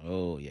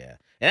 Oh, yeah.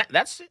 And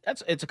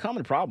it's a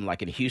common problem.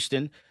 Like in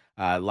Houston,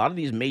 a lot of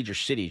these major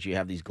cities, you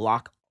have these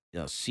Glock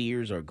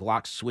sears or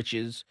Glock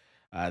switches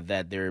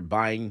that they're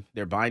buying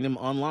them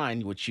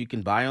online, which you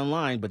can buy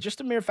online. But just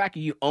the mere fact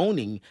of you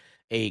owning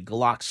a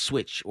Glock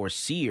switch or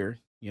sear,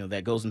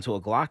 that goes into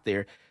a Glock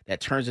there,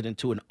 that turns it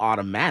into an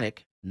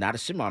automatic, not a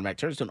semi-automatic,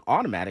 turns it into an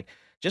automatic,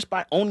 just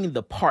by owning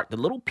the part, the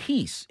little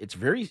piece. It's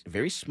very,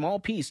 very small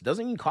piece. It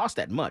doesn't even cost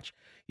that much.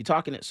 You're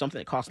talking at something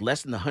that costs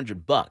less than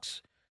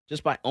 $100.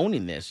 Just by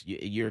owning this,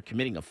 you're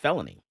committing a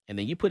felony. And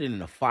then you put it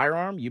in a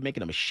firearm, you're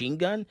making a machine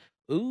gun.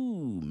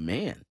 Ooh,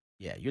 man.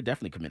 Yeah, you're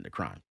definitely committing a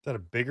crime. Is that a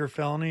bigger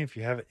felony if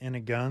you have it in a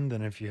gun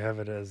than if you have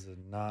it as a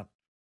not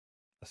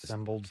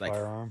assembled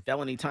firearm?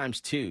 Felony times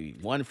 2.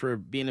 One for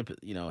being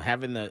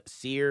having the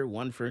sear,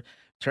 one for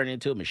turning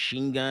into a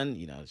machine gun.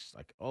 It's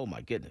like, oh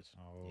my goodness.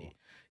 Oh.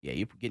 Yeah,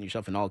 you're getting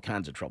yourself in all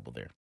kinds of trouble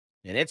there.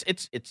 And it's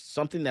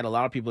something that a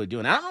lot of people are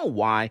doing. I don't know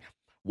why.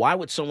 Why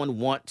would someone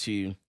want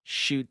to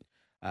shoot?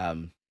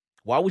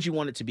 Why would you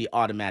want it to be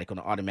automatic on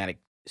an automatic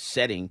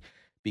setting?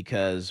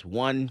 Because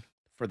one,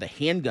 for the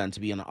handgun to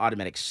be on an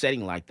automatic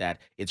setting like that,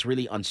 it's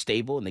really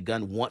unstable, and the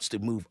gun wants to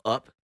move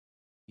up,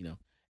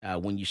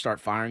 when you start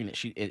firing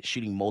and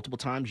shooting multiple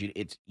times,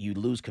 you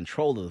lose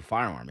control of the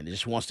firearm, and it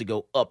just wants to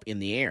go up in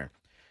the air.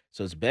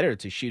 So it's better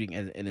to shooting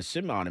in a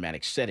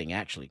semi-automatic setting,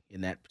 actually,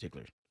 in that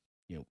particular,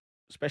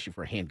 especially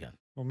for a handgun.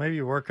 Well, maybe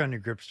you work on your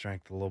grip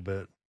strength a little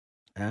bit.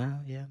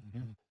 Yeah.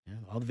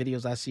 All the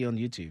videos I see on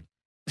YouTube.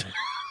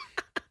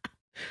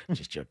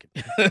 Just joking.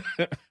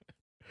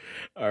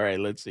 All right,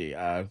 let's see.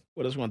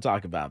 What else we want to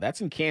talk about?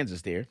 That's in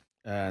Kansas there.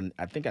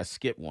 I think I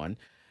skipped one.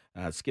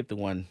 Skipped the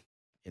one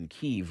in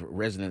Kyiv,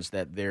 residents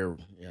that they're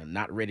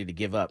not ready to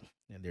give up.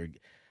 And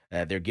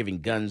they're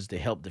giving guns to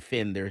help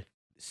defend their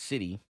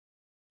city.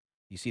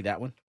 You see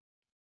that one?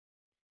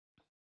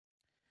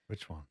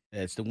 Which one?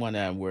 It's the one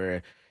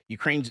where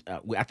Ukraine's,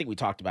 I think we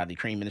talked about the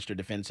Ukraine Minister of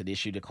Defense had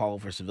issued a call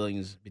for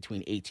civilians between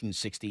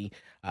 1860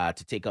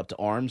 to take up to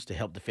arms to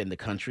help defend the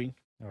country.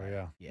 Oh,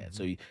 yeah. Yeah.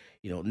 So,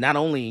 not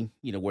only,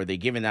 were they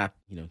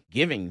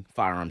giving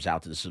firearms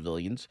out to the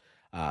civilians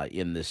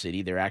in the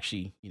city, they're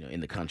actually,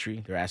 in the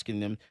country, they're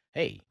asking them,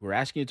 hey, we're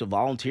asking you to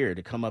volunteer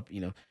to come up,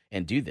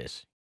 and do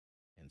this.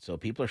 And so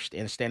people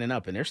are standing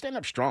up, and they're standing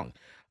up strong.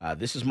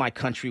 This is my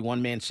country,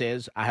 one man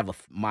says. I have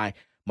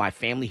my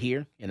family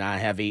here, and I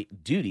have a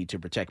duty to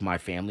protect my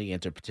family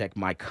and to protect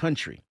my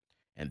country.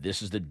 And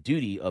this is the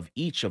duty of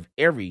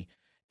every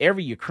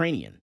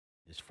Ukrainian,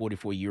 this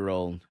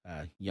 44-year-old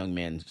young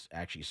man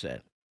actually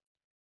said.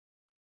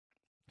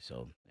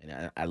 So,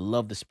 and I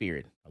love the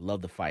spirit. I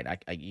love the fight.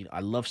 I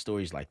love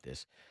stories like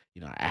this.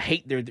 I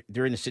hate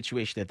they're in the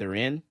situation that they're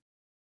in,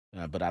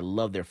 but I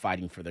love their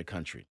fighting for their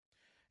country.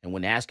 And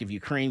when asked if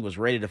Ukraine was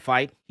ready to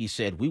fight, he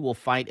said, "We will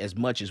fight as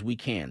much as we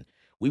can.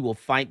 We will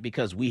fight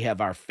because we have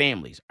our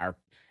families,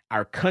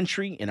 our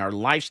country, and our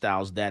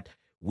lifestyles that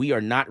we are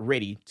not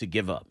ready to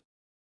give up."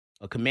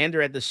 A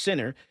commander at the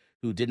center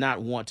who did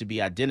not want to be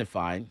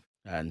identified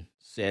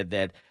said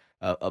that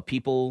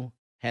people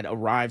had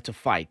arrived to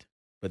fight,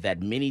 but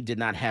that many did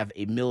not have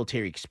a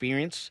military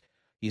experience.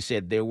 He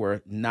said there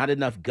were not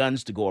enough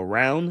guns to go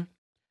around,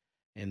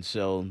 and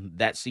so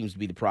that seems to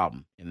be the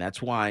problem. And that's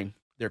why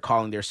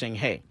they're saying,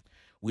 hey,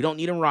 we don't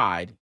need a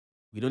ride.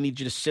 We don't need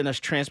you to send us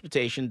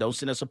transportation. Don't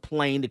send us a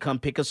plane to come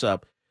pick us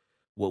up.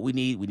 What we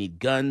need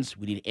guns.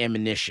 We need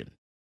ammunition.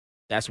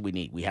 That's what we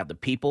need. We have the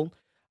people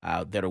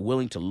that are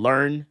willing to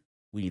learn.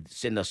 We need to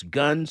send us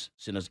guns,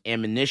 send us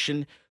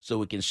ammunition, so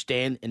we can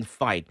stand and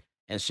fight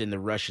and send the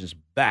Russians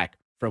back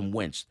from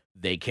whence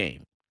they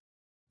came.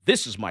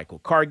 This is Michael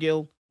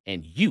Cargill,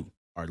 and you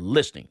are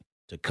listening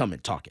to Come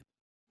and Talk It.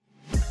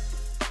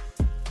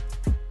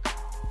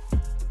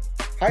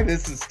 Hi,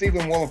 this is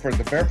Stephen Williford,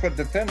 the Barefoot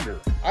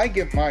Defender. I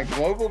get my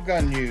global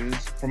gun news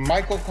from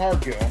Michael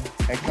Cargill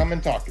at Come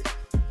and Talk It.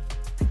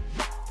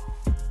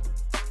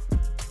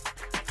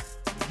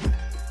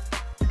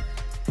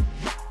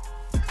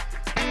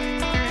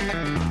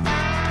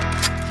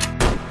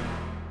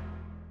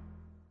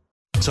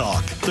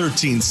 Talk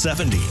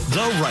 1370,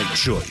 the right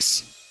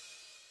choice.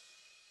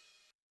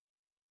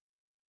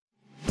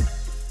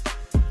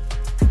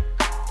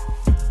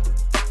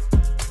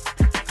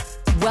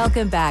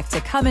 Welcome back to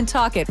Come and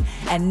Talk It.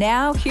 And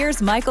now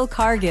here's Michael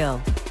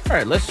Cargill. All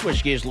right, let's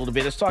switch gears a little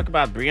bit. Let's talk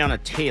about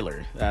Breonna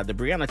Taylor. The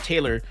Breonna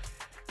Taylor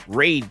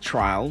raid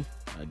trial,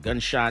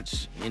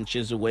 gunshots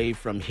inches away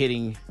from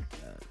hitting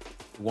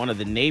one of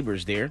the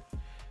neighbors there.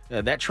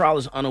 That trial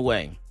is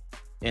underway.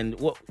 And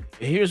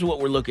here's what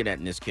we're looking at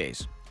in this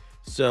case.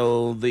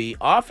 So the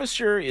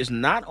officer is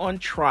not on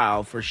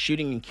trial for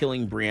shooting and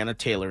killing Breonna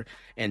Taylor.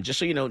 And just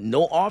so you know,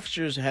 no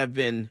officers have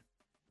been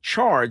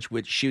charged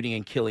with shooting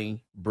and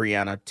killing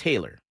Breonna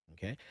Taylor.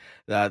 Okay.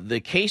 The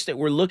case that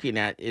we're looking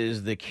at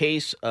is the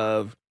case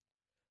of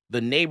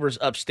the neighbors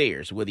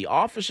upstairs, where the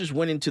officers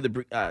went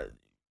into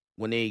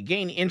when they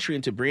gained entry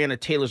into Breonna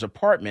Taylor's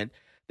apartment,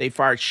 they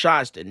fired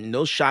shots, and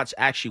those shots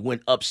actually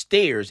went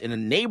upstairs in a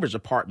neighbor's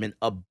apartment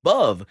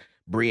above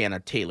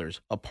Breonna Taylor's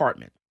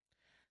apartment.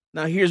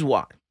 Now, here's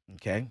why,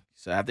 okay?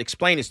 So I have to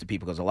explain this to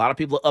people because a lot of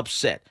people are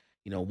upset.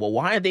 Well,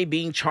 why are they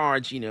being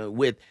charged,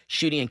 with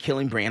shooting and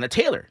killing Breonna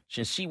Taylor?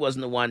 Since she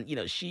wasn't the one,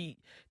 she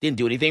didn't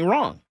do anything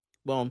wrong.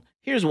 Well,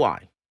 here's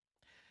why.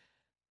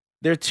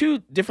 There are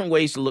two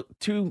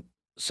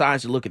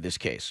sides to look at this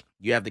case.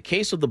 You have the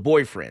case of the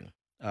boyfriend,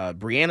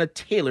 Breonna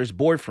Taylor's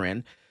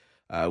boyfriend.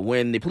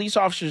 When the police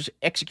officers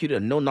executed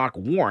a no-knock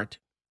warrant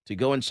to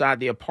go inside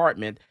the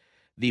apartment,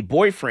 the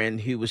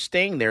boyfriend who was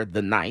staying there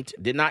the night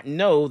did not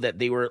know that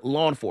they were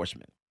law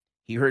enforcement.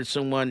 He heard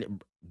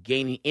someone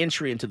gaining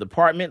entry into the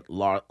apartment,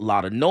 lot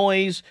of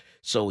noise,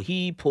 so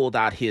he pulled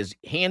out his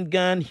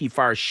handgun. He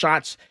fired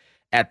shots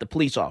at the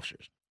police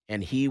officers,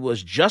 and he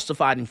was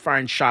justified in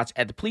firing shots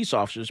at the police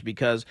officers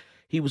because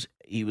he was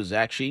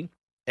actually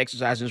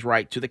exercising his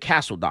right to the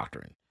castle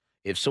doctrine.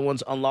 If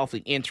someone's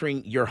unlawfully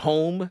entering your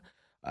home,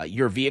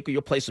 your vehicle,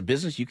 your place of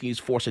business, you can use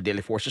force or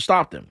deadly force to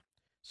stop them.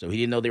 So he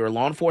didn't know they were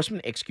law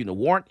enforcement executing a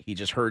warrant. He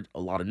just heard a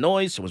lot of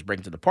noise. Someone's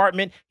breaking into the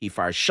apartment. He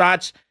fired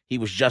shots. He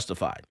was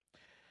justified.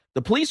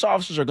 The police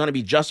officers are going to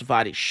be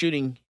justified at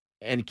shooting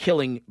and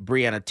killing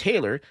Breonna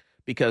Taylor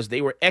because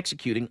they were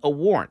executing a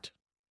warrant.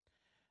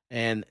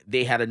 and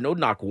they had a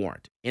no-knock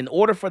warrant. In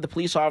order for the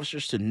police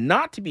officers to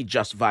not to be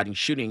justified in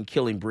shooting and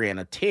killing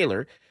Breonna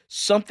Taylor,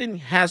 something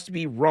has to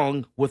be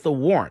wrong with the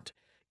warrant.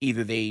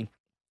 Either they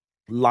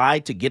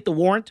lied to get the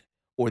warrant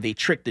or they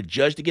tricked the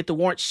judge to get the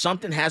warrant.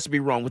 Something has to be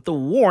wrong with the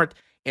warrant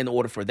in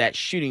order for that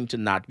shooting to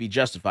not be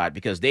justified,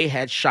 because they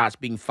had shots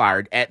being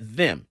fired at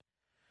them.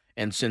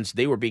 And since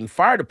they were being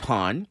fired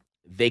upon,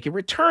 they could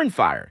return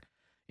fire.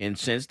 And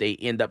since they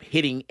end up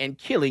hitting and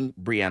killing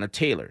Breonna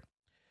Taylor.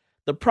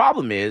 The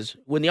problem is,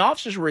 when the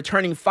officers were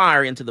returning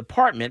fire into the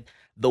apartment,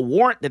 the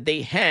warrant that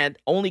they had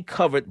only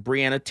covered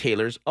Breonna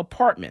Taylor's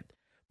apartment.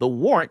 The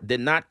warrant did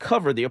not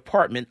cover the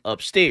apartment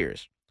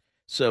upstairs.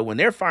 So when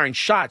they're firing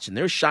shots and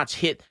their shots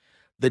hit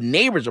the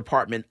neighbor's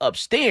apartment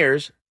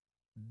upstairs,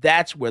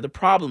 that's where the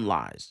problem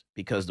lies,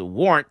 because the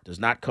warrant does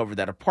not cover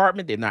that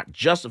apartment. They're not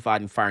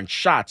justified in firing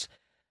shots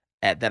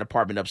at that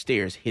apartment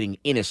upstairs, hitting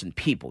innocent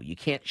people. You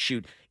can't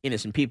shoot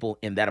innocent people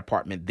in that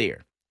apartment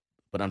there.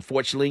 But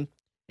unfortunately,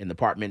 in the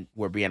apartment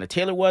where Breonna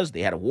Taylor was,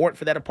 they had a warrant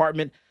for that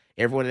apartment.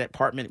 Everyone in that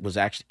apartment was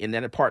actually in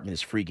that apartment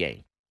is free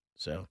game.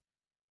 So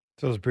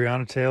is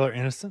Breonna Taylor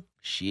innocent?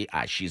 She's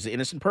an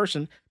innocent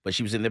person, but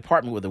she was in the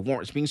apartment where the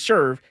warrant was being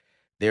served.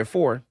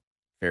 Therefore,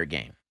 fair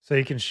game. So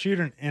you can shoot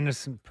an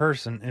innocent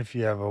person if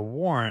you have a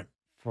warrant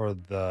for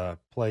the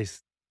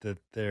place that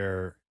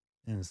they're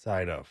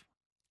inside of.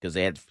 Because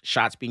they had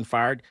shots being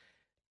fired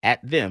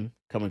at them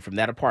coming from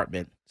that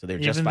apartment. So they're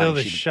Even though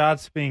the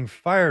shots being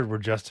fired were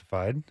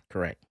justified.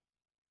 Correct.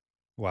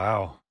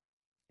 Wow.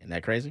 Isn't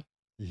that crazy?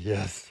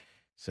 Yes.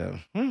 So,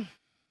 ooh.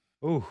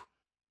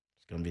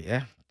 It's going to be,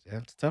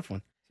 it's a tough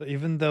one. So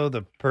even though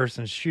the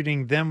person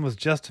shooting them was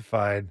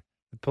justified,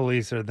 the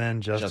police are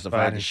then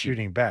justified in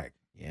shooting back.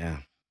 Yeah.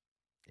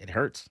 It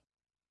hurts.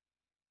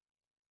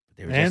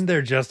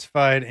 They're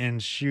justified in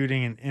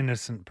shooting an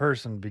innocent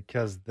person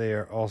because they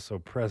are also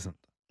present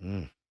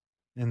in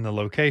the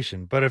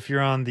location. But if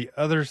you're on the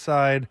other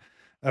side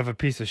of a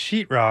piece of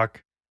sheetrock,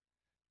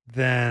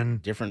 then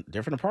different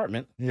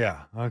apartment.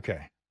 Yeah.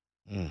 Okay.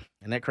 Isn't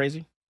that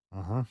crazy?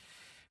 Uh-huh.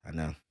 I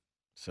know.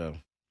 So,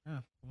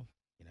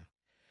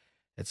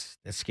 that's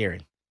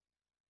scary.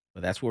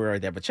 But that's where we're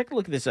at. But check a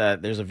look at this.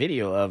 There's a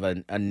video of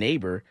a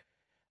neighbor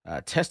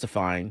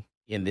testifying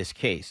in this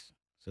case.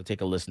 So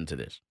take a listen to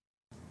this.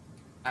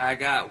 I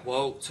got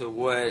woke to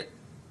what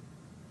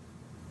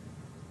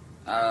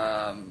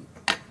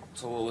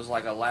was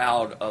like a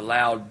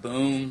loud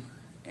boom,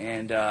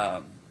 and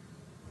I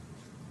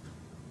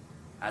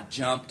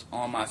jumped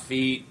on my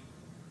feet,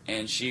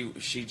 and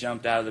she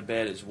jumped out of the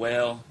bed as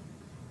well,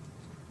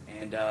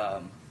 and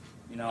I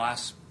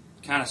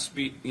kind of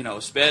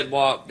sped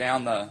walked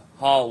down the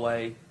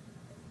hallway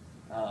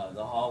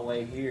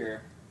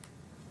here,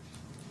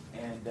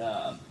 and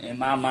in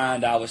my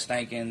mind I was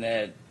thinking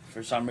that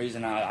for some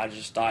reason I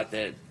just thought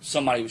that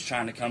somebody was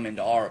trying to come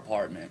into our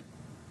apartment.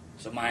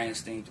 So my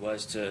instinct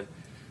was to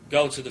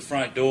go to the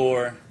front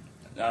door,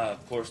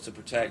 of course, to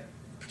protect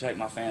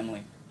my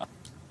family.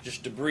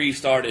 Just debris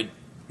started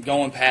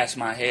going past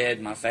my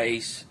head, my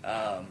face,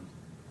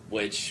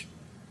 which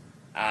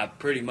I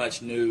pretty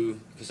much knew,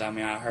 because I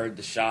heard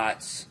the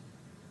shots.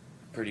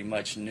 Pretty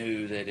much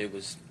knew that it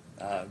was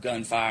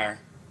gunfire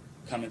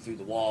coming through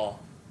the wall,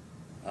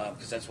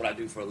 because that's what I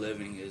do for a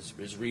living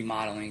is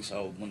remodeling.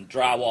 So when the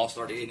drywall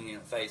started hitting me in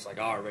the face, I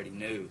already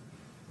knew.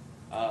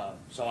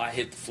 So I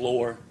hit the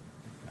floor.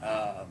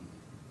 There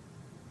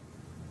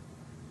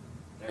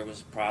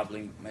was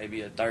probably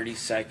maybe a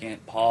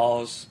 30-second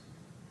pause.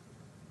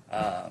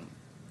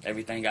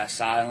 Everything got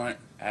silent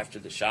after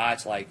the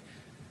shots.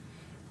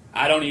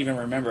 I don't even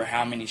remember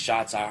how many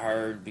shots I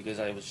heard because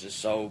it was just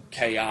so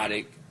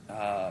chaotic.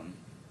 I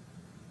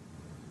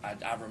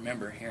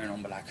remember hearing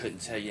them, but I couldn't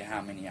tell you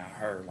how many I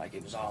heard.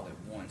 It was all at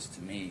once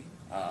to me.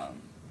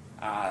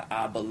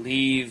 I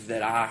believe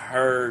that I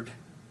heard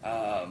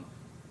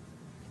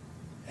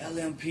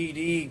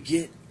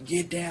LMPD,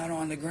 get down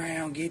on the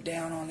ground,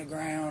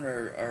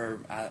 or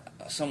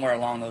somewhere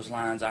along those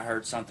lines. I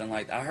heard something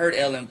I heard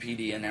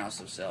LMPD announce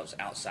themselves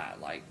outside.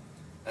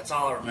 That's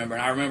all I remember.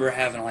 And I remember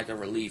having a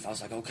relief. I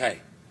was like, okay,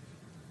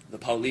 the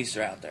police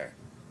are out there.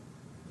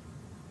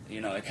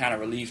 It kind of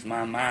relieved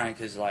my mind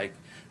because I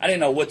didn't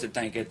know what to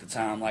think at the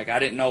time. I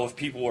didn't know if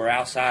people were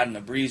outside in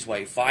the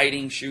breezeway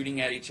fighting, shooting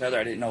at each other.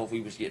 I didn't know if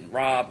we was getting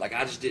robbed.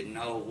 I just didn't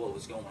know what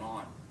was going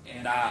on.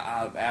 And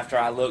I after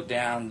I looked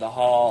down the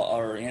hall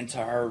or into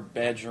her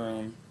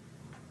bedroom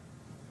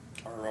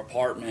or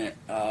apartment,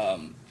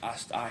 I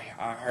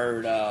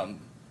heard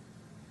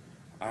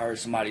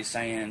somebody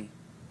saying,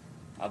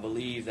 I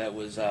believe that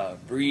was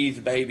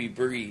 "Breathe, baby,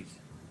 breathe."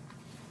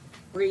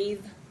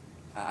 Breathe.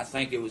 I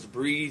think it was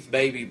 "Breathe,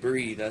 baby,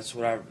 breathe." That's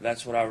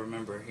what I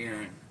remember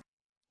hearing.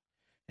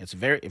 It's a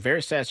very,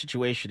 very sad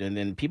situation, and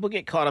then people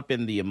get caught up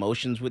in the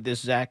emotions with this,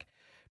 Zach,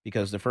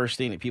 because the first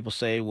thing that people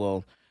say,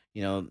 well,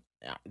 I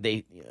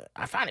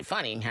find it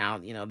funny how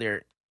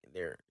they're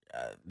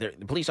the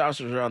police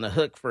officers are on the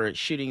hook for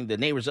shooting the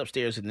neighbors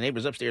upstairs, and the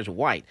neighbors upstairs are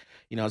white.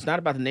 It's not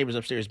about the neighbors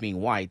upstairs being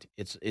white.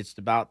 It's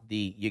about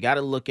you got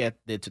to look at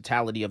the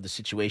totality of the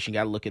situation. You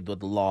got to look at what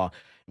the law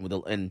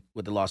and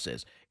what the law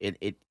says.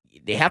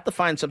 They have to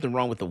find something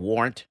wrong with the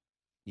warrant.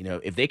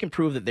 If they can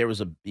prove that there was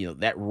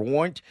that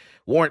warrant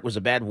was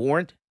a bad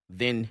warrant,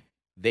 then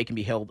they can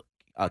be held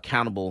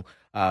accountable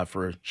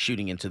for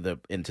shooting into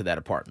that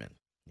apartment.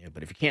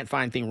 But if you can't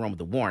find anything wrong with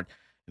the warrant,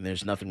 then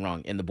there's nothing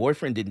wrong. And the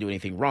boyfriend didn't do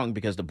anything wrong,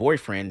 because the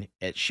boyfriend,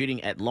 at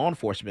shooting at law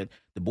enforcement,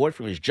 the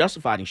boyfriend was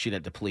justified in shooting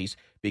at the police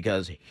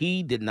because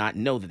he did not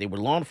know that they were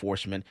law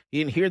enforcement. He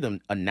didn't hear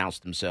them announce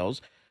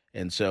themselves.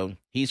 And so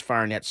he's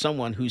firing at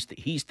someone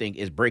he's think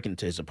is breaking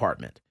into his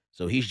apartment.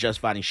 So he's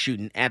justified in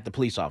shooting at the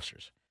police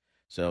officers.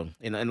 So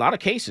in a lot of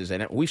cases,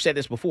 and we've said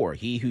this before,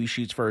 he who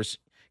shoots first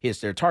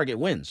hits their target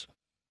wins.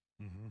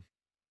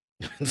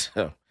 Mm-hmm.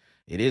 So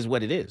it is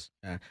what it is.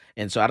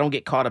 And so I don't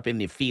get caught up in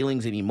the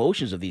feelings and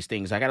emotions of these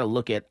things. I got to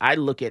look at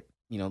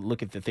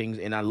the things,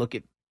 and I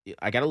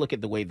got to look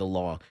at the way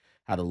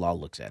how the law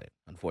looks at it.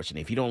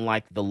 Unfortunately, if you don't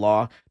like the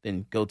law,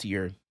 then go to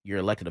your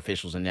elected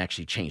officials and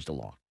actually change the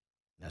law.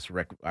 That's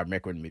what I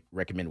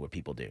recommend what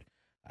people do.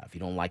 If you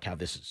don't like how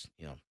this is,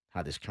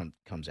 how this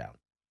comes out.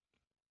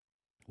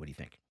 What do you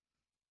think?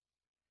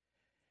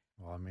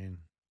 Well, I mean,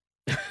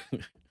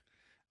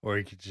 or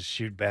you could just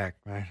shoot back,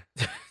 right?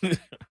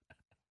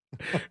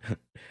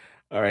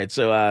 All right.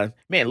 So,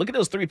 man, look at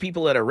those 3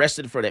 people that are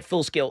arrested for that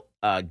full-scale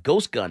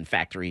ghost gun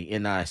factory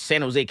in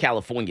San Jose,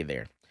 California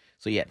there.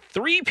 So you had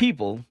 3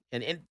 people,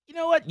 and you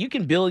know what? You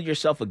can build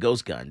yourself a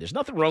ghost gun. There's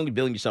nothing wrong with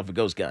building yourself a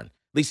ghost gun, at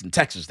least in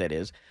Texas, that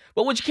is.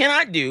 But what you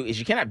cannot do is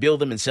you cannot build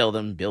them and sell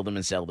them, build them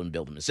and sell them,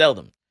 build them and sell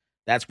them.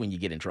 That's when you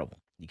get in trouble.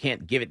 You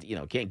can't give it,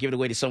 can't give it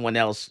away to someone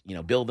else,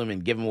 build them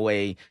and give them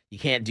away. You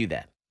can't do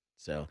that.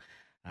 So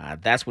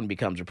that's when it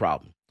becomes a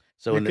problem.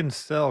 So you can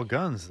sell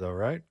guns, though,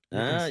 right? You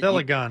can sell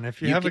a gun.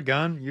 If you have a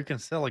gun, you can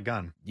sell a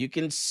gun. You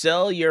can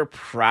sell your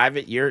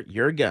private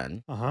your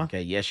gun. Uh-huh.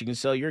 Okay. Yes, you can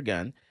sell your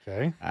gun.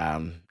 Okay.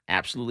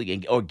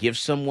 Absolutely, or give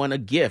someone a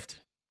gift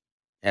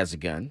as a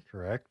gun.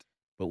 Correct.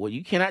 But what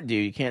you cannot do,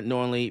 you can't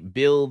normally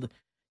build.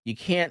 You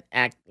can't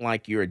act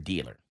like you're a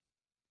dealer.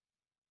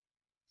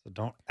 So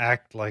don't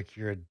act like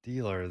you're a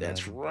dealer.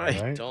 That's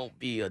right. Don't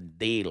be a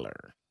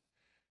dealer.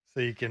 So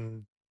you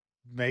can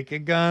make a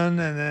gun,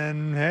 and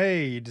then,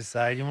 hey, you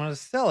decide you want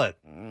to sell it,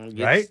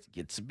 right?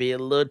 Gets to be a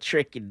little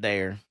tricky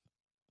there.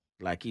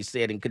 Like you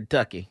said in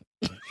Kentucky.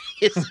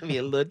 Gets to be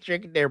a little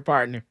tricky there,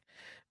 partner.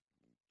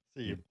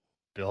 So you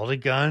build a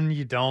gun,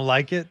 you don't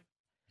like it,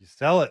 you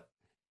sell it.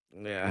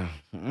 Yeah.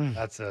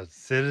 That's a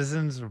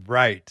citizen's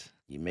right.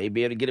 You may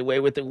be able to get away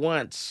with it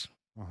once.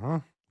 Uh-huh.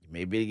 You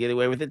may be able to get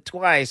away with it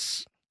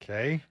twice.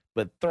 Okay.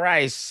 But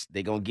thrice,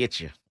 they going to get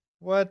you.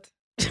 What?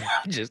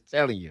 I'm just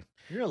telling you.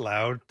 You're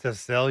allowed to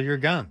sell your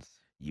guns.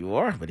 You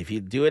are, but if you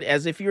do it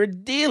as if you're a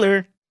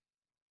dealer,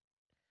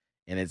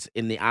 and it's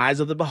in the eyes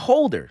of the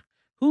beholder,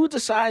 who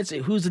decides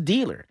who's a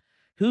dealer?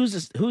 Who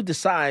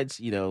decides,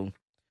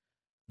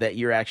 that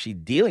you're actually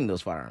dealing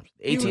those firearms?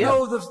 The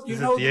ATF. Is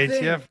it the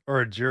ATF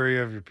or a jury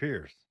of your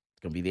peers?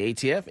 It's going to be the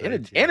ATF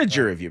and a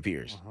jury of your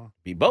peers. Uh-huh.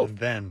 Be both. And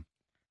then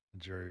a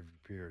jury of your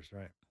peers,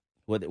 right?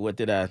 What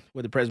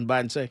did President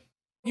Biden say?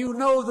 You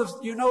know the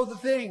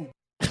thing.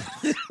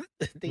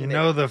 You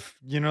know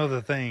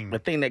the thing. The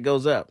thing that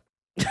goes up.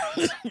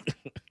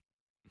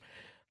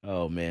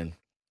 Oh man.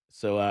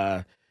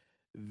 So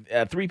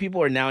 3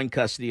 people are now in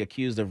custody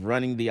accused of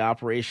running the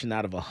operation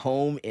out of a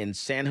home in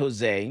San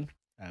Jose,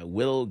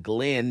 Willow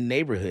Glen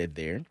neighborhood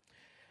there.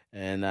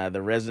 And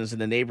the residents in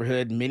the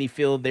neighborhood, many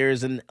feel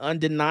there's an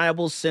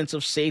undeniable sense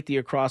of safety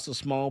across a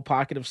small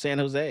pocket of San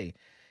Jose.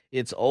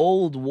 It's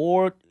old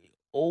world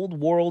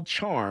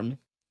charm,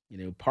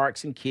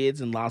 parks and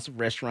kids and lots of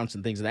restaurants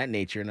and things of that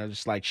nature. And I'm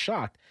just like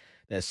shocked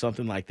that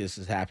something like this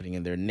is happening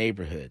in their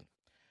neighborhood.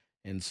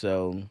 And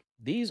so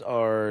these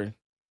are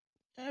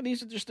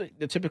just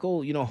the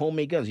typical,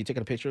 homemade guns. You take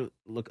a picture,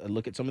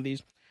 look at some of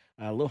these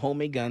little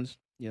homemade guns.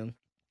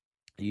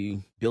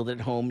 You build it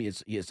at home.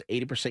 It's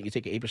 80%. You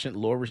take an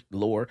 8%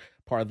 lower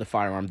part of the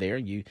firearm there.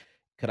 You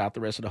cut out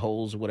the rest of the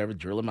holes or whatever,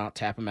 drill them out,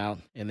 tap them out,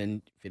 and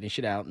then finish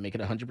it out, make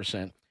it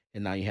 100%.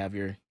 And now you have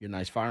your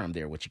nice firearm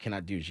there. What you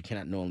cannot do is you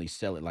cannot normally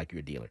sell it like you're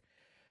a dealer.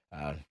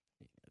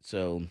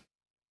 So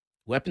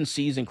weapons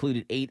seized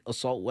included 8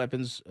 assault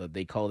weapons.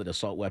 They call it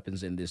assault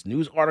weapons in this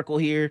news article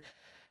here.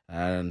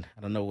 I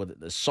don't know what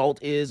the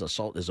assault is.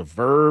 Assault is a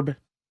verb.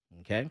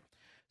 Okay.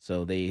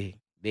 So they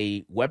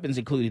weapons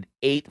included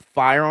 8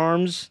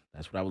 firearms.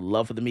 That's what I would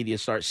love for the media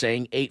to start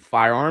saying. 8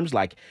 firearms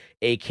like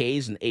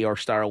AKs and AR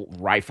style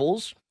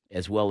rifles,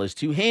 as well as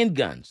 2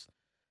 handguns.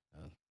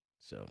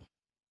 So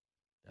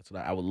that's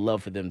what I would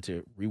love for them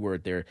to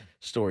reword their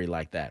story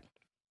like that.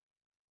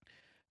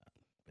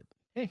 But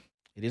hey,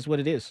 it is what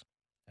it is.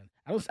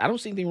 I don't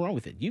see anything wrong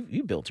with it.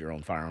 You built your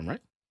own firearm, right?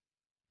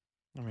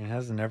 I mean,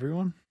 hasn't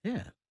everyone?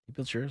 Yeah, you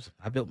built yours.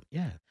 I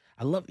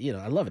love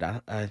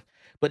it.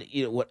 But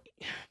what?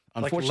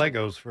 Like unfortunately,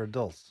 Legos for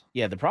adults.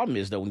 yeah, the problem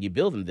is, though, when you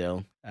build them,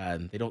 though,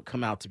 they don't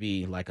come out to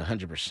be like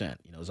 100%.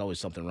 There's always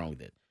something wrong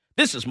with it.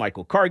 This is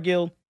Michael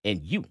Cargill,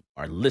 and you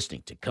are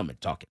listening to Come and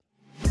Talk It.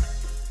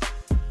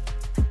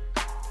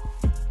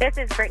 This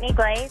is Brittany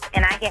Glaze,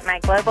 and I get my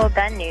global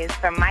gun news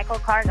from Michael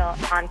Cargill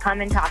on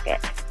Come and Talk It.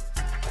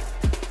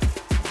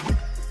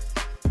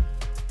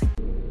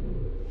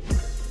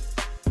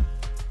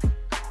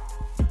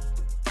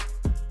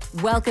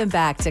 Welcome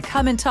back to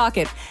Come and Talk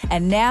It.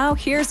 And now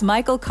here's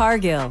Michael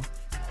Cargill.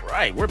 All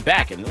right, we're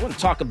back, and I want to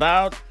talk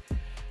about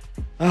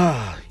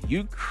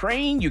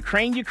Ukraine. You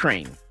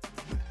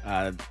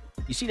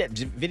see that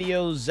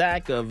video,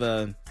 Zach, of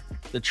the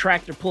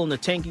tractor pulling the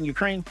tank in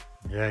Ukraine?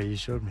 Yeah, you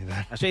showed me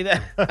that. I show you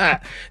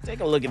that? Take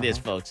a look at this,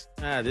 folks.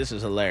 This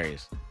is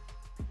hilarious.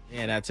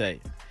 And I tell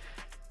you.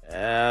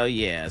 Oh,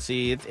 yeah.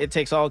 See, it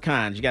takes all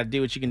kinds. You got to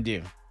do what you can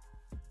do.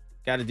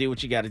 Got to do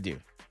what you got to do.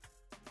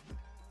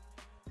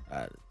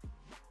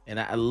 And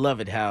I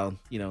love it how,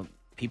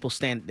 people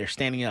they're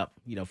standing up,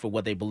 for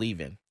what they believe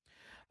in.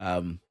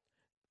 I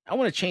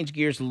want to change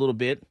gears a little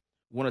bit.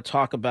 I want to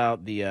talk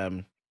about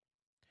in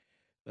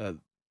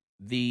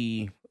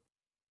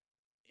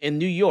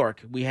New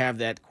York, we have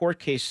that court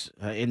case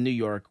in New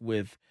York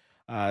with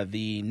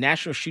the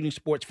National Shooting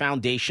Sports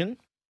Foundation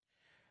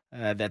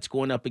that's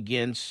going up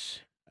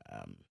against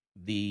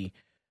the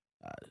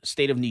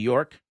state of New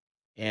York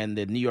and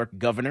the New York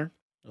governor,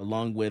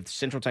 along with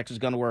Central Texas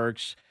Gun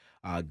Works,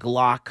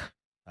 Glock,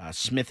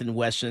 Smith &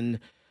 Wesson,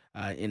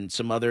 and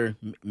some other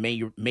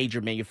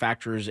major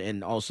manufacturers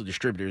and also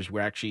distributors.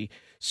 We're actually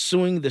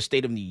suing the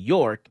state of New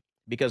York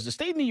because the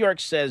state of New York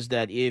says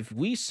that if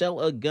we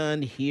sell a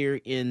gun here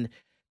in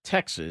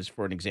Texas,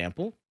 for an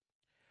example,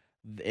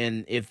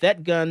 and if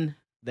that gun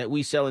that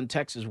we sell in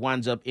Texas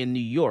winds up in New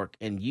York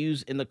and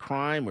used in the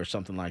crime or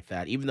something like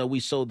that, even though we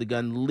sold the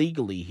gun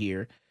legally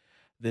here,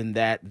 then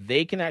that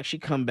they can actually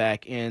come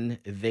back and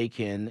they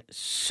can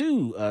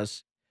sue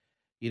us,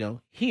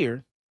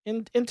 here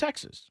in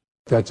Texas.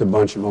 That's a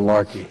bunch of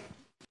malarkey.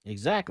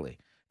 Exactly.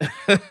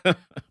 And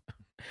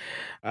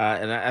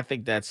I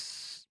think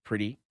that's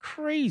pretty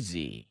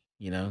crazy,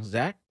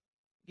 Zach.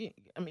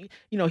 I mean,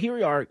 here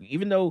we are,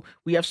 even though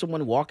we have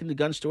someone walk in the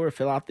gun store,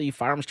 fill out the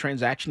firearms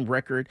transaction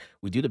record,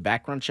 we do the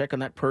background check on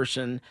that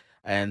person,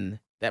 and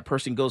that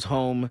person goes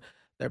home,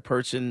 that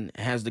person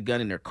has the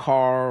gun in their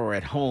car or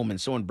at home,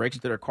 and someone breaks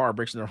into their car,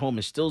 breaks into their home,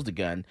 and steals the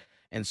gun,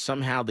 and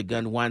somehow the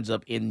gun winds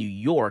up in New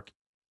York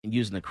and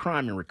using the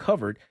crime and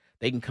recovered,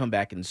 they can come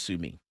back and sue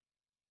me.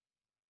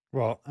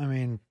 Well, I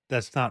mean,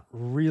 that's not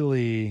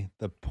really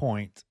the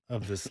point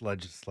of this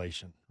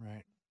legislation,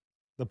 right?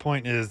 The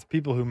point is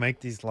people who make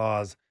these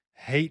laws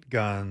hate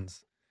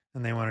guns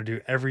and they want to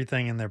do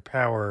everything in their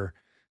power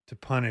to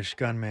punish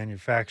gun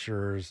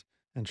manufacturers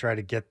and try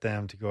to get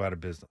them to go out of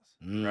business,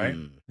 right?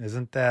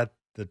 Isn't that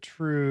the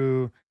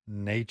true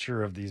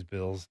nature of these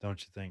bills,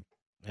 don't you think?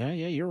 Yeah,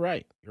 you're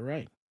right. You're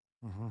right.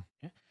 Uh-huh.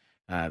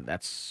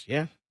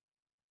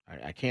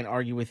 I can't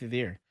argue with you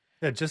there.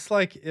 Yeah, just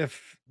like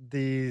if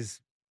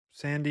these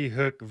Sandy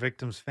Hook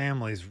victims'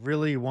 families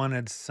really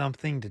wanted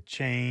something to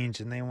change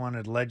and they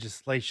wanted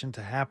legislation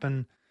to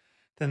happen,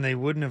 then they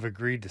wouldn't have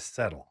agreed to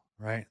settle,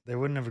 right? They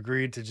wouldn't have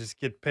agreed to just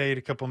get paid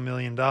a couple $1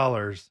 million.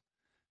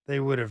 They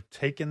would have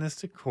taken this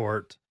to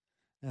court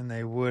and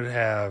they would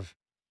have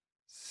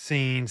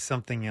seen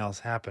something else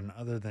happen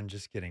other than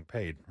just getting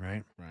paid,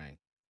 right? Right.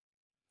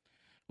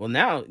 Well,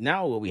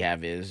 now what we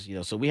have is,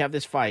 so we have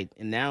this fight,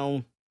 and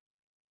now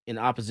in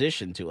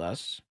opposition to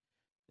us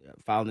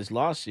filing this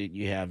lawsuit,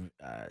 you have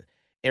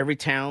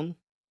Everytown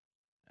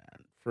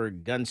for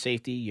gun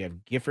safety. You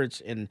have Giffords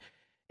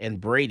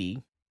and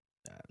Brady,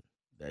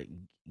 the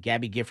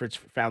Gabby Giffords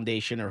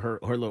Foundation, or her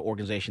little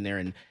organization there,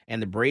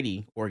 and the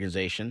Brady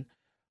organization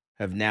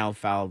have now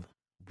filed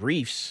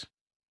briefs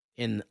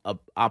in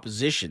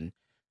opposition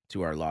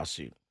to our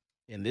lawsuit.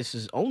 And this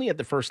is only at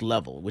the first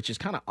level, which is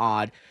kind of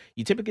odd.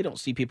 You typically don't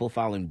see people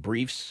filing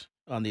briefs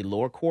on the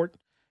lower court.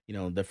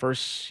 The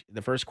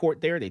first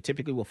court there, they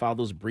typically will file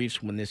those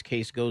briefs when this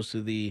case goes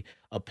to the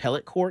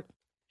appellate court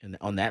and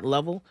on that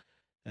level.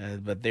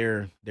 But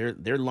they're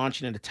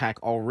launching an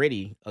attack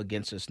already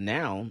against us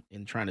now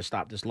in trying to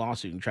stop this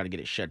lawsuit and trying to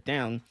get it shut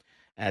down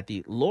at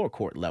the lower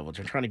court level.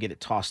 They're trying to get it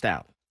tossed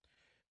out.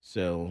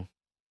 So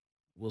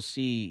we'll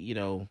see,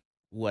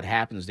 what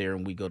happens there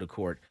when we go to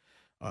court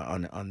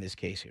on this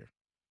case here.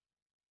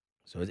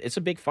 So it's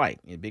a big fight,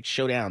 a big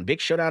showdown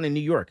in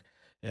New York.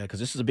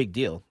 Because this is a big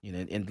deal,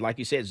 and like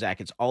you said,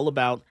 Zach, it's all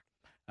about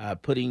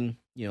putting,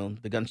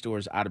 the gun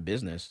stores out of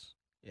business,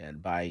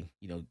 and by,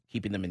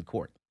 keeping them in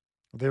court.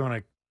 They want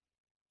to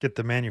get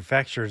the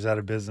manufacturers out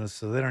of business,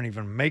 so they don't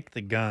even make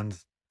the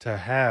guns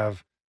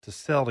to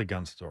sell to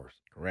gun stores.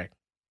 Correct.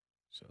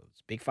 So it's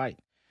a big fight.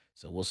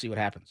 So we'll see what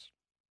happens.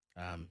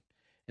 And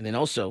then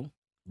also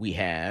we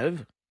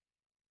have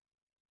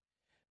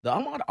the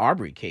Ahmaud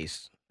Arbery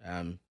case.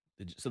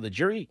 So the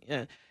jury,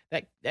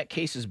 that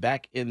case is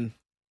back in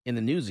the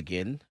news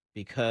again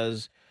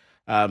because,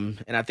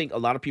 and I think a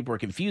lot of people are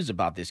confused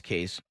about this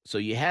case. So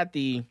you had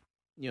the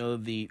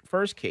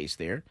first case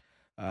there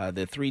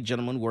The 3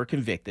 gentlemen were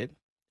convicted,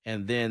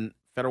 and then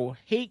federal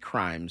hate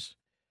crimes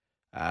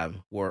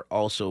were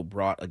also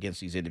brought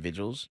against these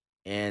individuals,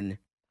 and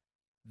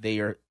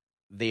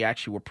they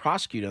actually were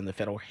prosecuted on the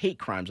federal hate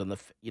crimes on the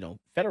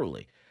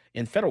federally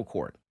in federal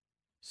court.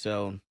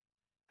 So,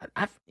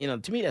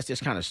 to me that's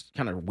just kind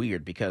of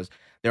weird because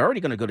they're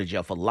already going to go to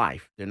jail for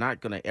life. They're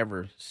not going to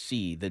ever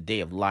see the day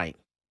of light.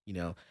 You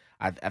know,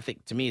 I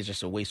think to me it's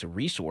just a waste of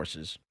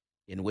resources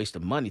and a waste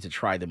of money to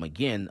try them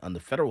again on the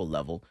federal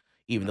level,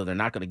 even though they're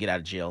not going to get out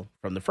of jail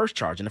from the first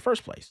charge in the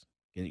first place.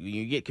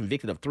 You get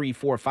convicted of 3,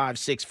 4, 5,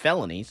 6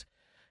 felonies.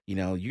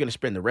 You're going to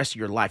spend the rest of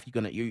your life.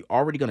 You're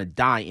already going to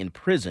die in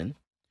prison.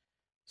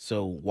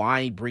 So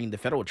why bring the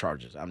federal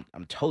charges?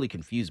 I'm totally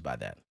confused by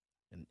that,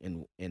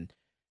 and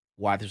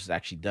why this was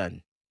actually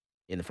done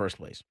in the first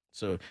place.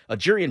 So a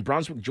jury in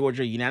Brunswick,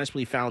 Georgia,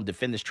 unanimously found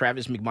defendants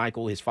Travis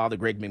McMichael, his father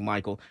Greg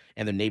McMichael,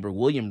 and their neighbor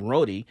William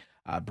Rody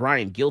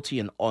Bryan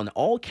guilty on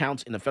all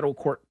counts in the federal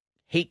court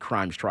hate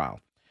crimes trial.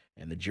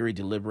 And the jury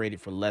deliberated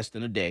for less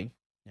than a day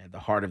at the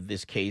heart of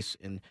this case,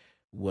 and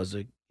was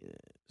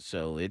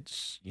so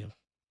it's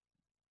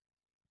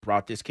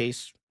brought this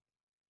case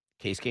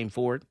came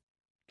forward,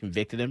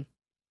 convicted him,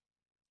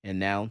 and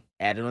now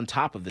added on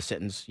top of the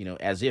sentence,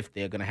 as if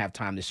they're going to have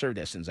time to serve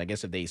that sentence. I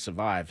guess if they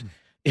survived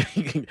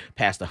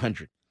past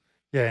 100.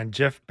 Yeah, and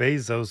Jeff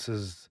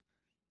Bezos's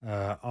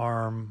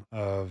arm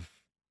of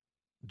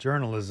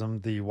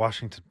journalism, the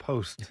Washington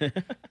Post,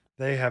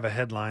 they have a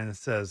headline that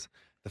says,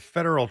 "The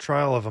federal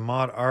trial of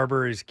Ahmaud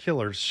Arbery's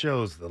killers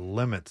shows the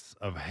limits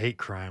of hate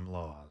crime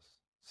laws."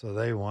 So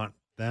they want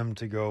them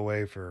to go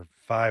away for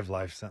 5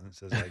 life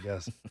sentences, I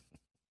guess.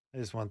 They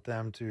just want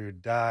them to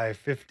die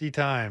 50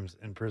 times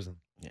in prison.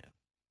 Yeah.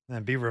 And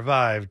then be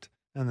revived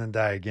and then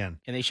die again.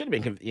 And they should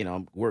have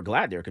been, we're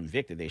glad they're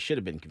convicted. They should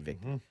have been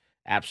convicted. Mm-hmm.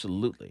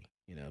 Absolutely.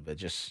 But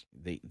just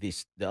the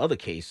other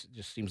case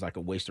just seems like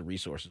a waste of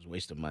resources,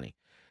 waste of money.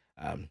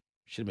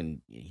 Should have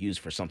been used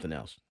for something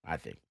else, I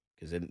think,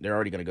 because they're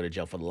already going to go to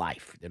jail for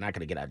life. They're not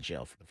going to get out of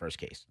jail for the first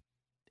case,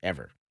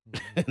 ever.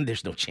 Mm-hmm.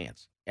 There's no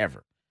chance,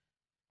 ever.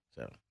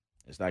 So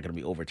it's not going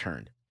to be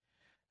overturned.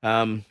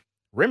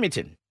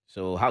 Remington.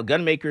 So how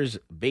gun makers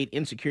bait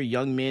insecure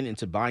young men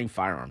into buying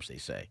firearms, they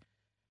say.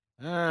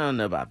 I don't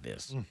know about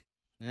this.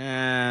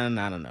 I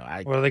don't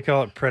know. What do they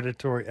call it?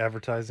 Predatory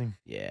advertising?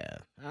 Yeah,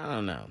 I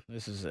don't know.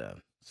 This is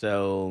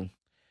so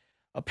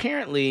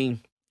apparently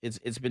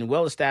it's been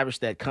well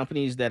established that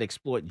companies that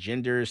exploit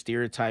gender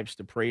stereotypes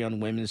to prey on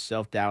women's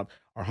self-doubt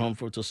are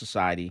harmful to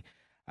society.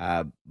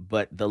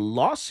 But the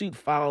lawsuit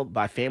filed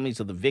by families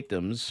of the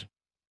victims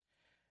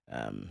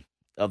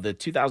of the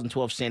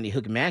 2012 Sandy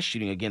Hook mass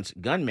shooting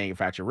against gun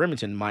manufacturer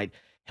Remington might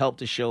help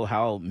to show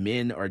how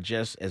men are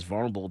just as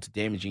vulnerable to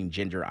damaging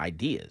gender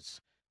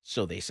ideas.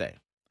 So they say.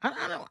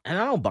 I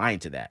don't buy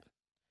into that.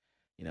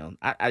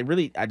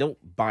 I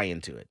don't buy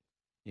into it.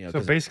 So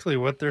basically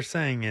what they're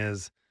saying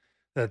is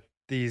that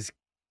these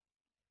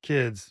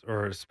kids,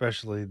 or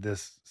especially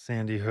this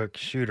Sandy Hook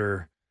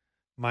shooter,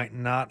 might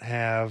not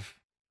have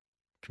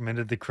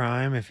committed the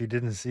crime if he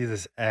didn't see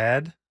this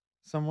ad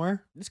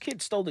somewhere. This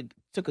kid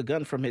took a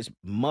gun from his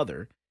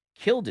mother,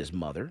 killed his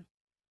mother,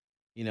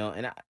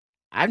 and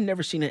I've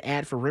never seen an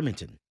ad for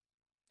Remington.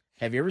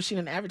 Have you ever seen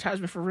an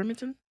advertisement for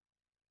Remington?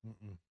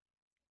 Mm-mm.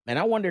 And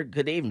I wonder,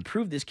 could they even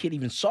prove this kid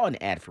even saw an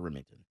ad for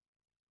Remington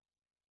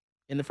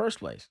in the first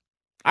place?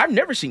 I've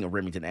never seen a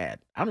Remington ad.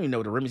 I don't even know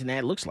what a Remington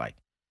ad looks like.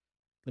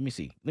 Let me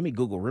see. Let me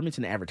Google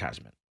Remington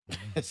advertisement.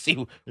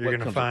 See, you're going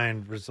to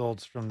find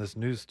results from this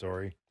news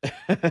story.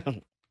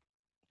 And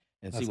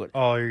that's see what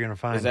all you're going to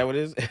find. Is that what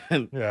it is?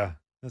 Yeah,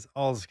 that's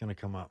all that's going to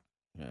come up.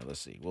 Yeah, let's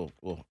see. We'll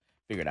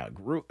figure it out.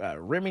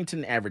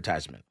 Remington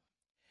advertisement.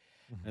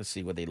 Let's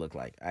see what they look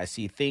like. I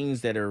see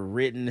things that are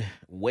written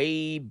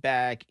way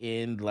back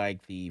in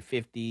like the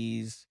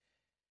 50s,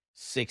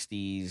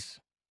 60s.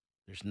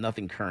 There's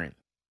nothing current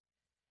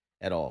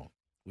at all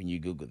when you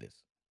Google this.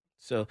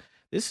 So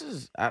this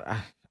is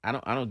I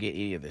don't get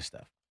any of this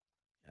stuff.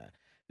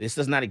 This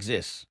does not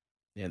exist.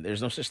 Yeah,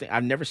 there's no such thing.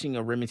 I've never seen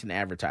a Remington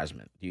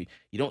advertisement. You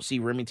don't see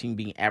Remington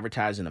being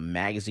advertised in a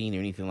magazine or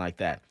anything like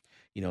that.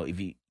 If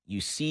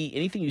you see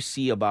anything you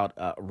see about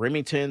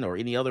Remington or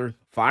any other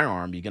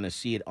firearm, you're going to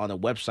see it on a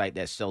website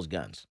that sells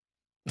guns.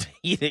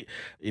 It's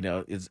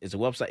a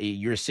website.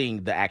 You're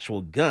seeing the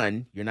actual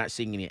gun. You're not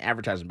seeing any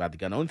advertisement about the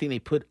gun. The only thing they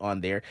put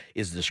on there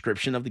is the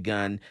description of the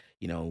gun,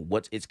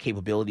 what its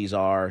capabilities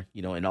are,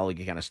 and all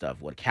that kind of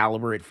stuff. What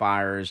caliber it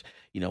fires,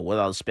 what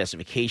all the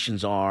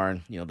specifications are,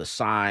 the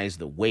size,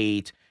 the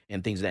weight,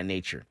 and things of that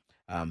nature.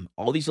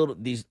 All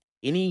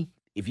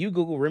if you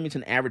Google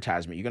Remington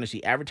advertisement, you're going to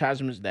see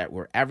advertisements that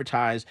were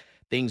advertised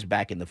things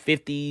back in the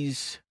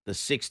 50s, the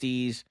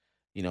 60s.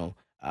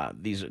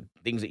 These are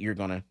things that you're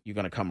gonna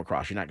come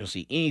across. You're not going to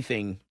see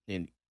anything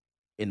in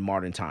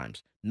modern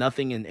times.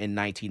 Nothing in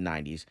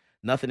 1990s.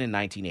 Nothing in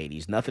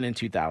 1980s. Nothing in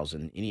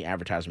 2000. Any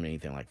advertisement,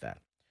 anything like that.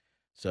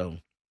 So,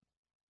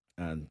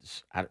 I'm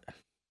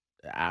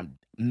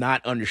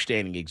not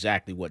understanding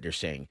exactly what they're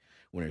saying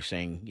when they're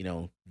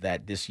saying,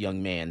 that this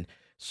young man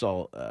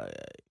saw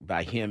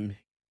by him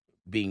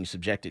being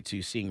subjected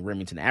to seeing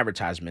Remington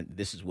advertisement,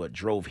 this is what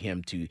drove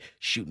him to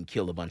shoot and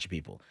kill a bunch of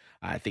people.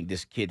 I think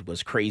this kid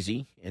was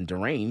crazy and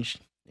deranged,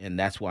 and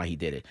that's why he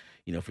did it.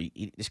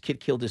 This kid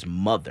killed his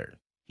mother.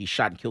 He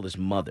shot and killed his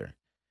mother.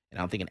 And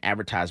I don't think an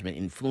advertisement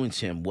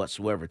influenced him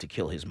whatsoever to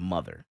kill his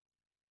mother.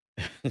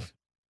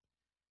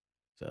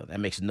 So that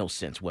makes no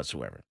sense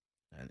whatsoever.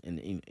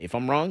 And if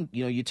I'm wrong,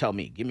 you tell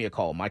me. Give me a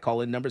call. My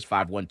call-in number is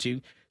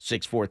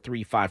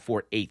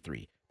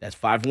 512-643-5483. That's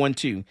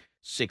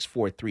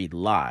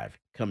 512-643-LIVE.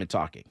 Come and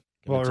talking.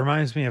 Well, it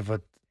reminds me of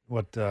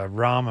what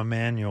Rahm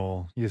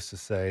Emanuel used to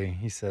say.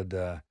 He said,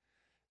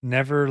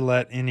 never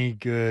let any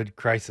good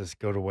crisis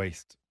go to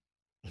waste.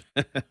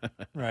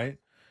 Right?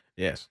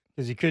 Yes.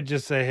 Because you could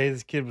just say, hey,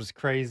 this kid was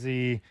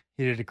crazy.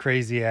 He did a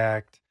crazy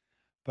act.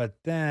 But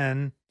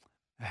then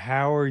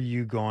how are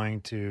you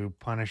going to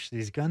punish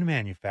these gun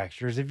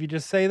manufacturers if you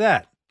just say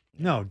that?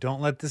 No,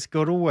 don't let this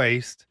go to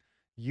waste.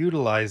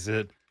 Utilize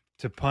it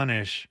to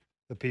punish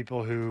the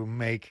people who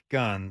make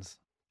guns.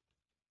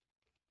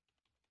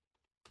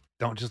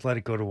 Don't just let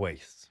it go to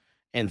waste.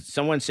 And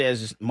someone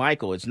says,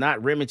 Michael, it's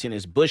not Remington,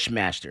 it's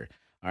Bushmaster.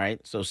 All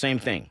right, so same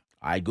thing.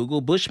 I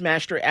Google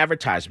Bushmaster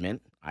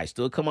advertisement. I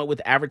still come up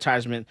with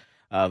advertisement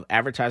of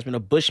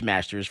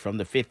Bushmasters from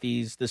the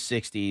 50s, the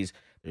 60s.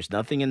 There's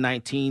nothing in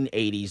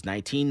 1980s,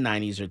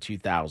 1990s, or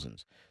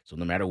 2000s. So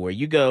no matter where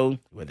you go,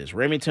 whether it's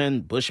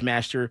Remington,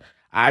 Bushmaster,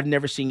 I've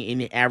never seen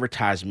any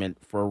advertisement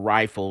for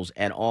rifles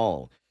at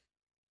all.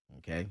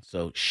 Okay,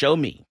 so show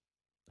me.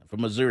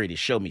 From Missouri to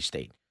Show Me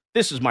State.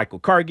 This is Michael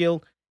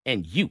Cargill,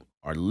 and you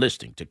are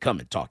listening to Come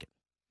and Talk It.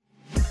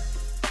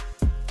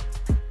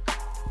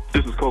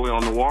 This is Coley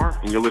on Noir,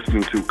 and you're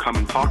listening to Come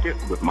and Talk It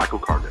with Michael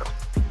Cargill.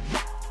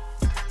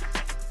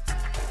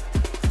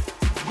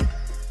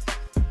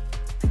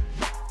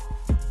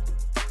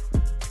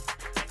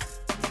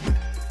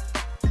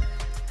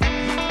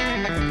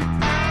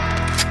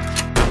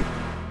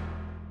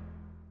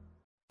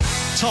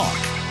 Talk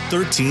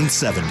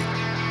 1370.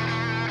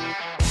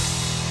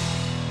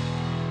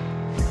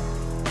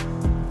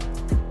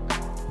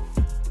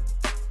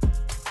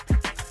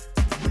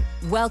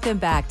 Welcome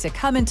back to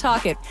Come and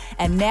Talk It.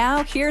 And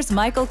now here's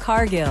Michael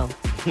Cargill.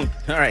 All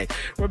right,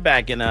 we're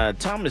back. And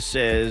Thomas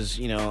says,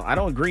 I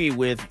don't agree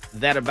with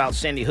that about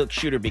Sandy Hook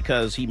shooter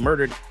because he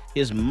murdered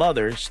his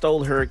mother,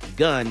 stole her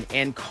gun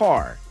and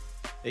car.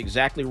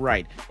 Exactly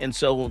right. And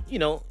so,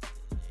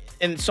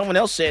 and someone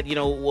else said,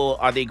 well,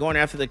 are they going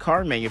after the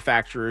car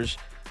manufacturers,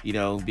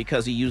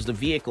 because he used the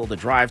vehicle to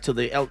drive to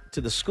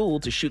the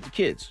school to shoot the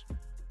kids?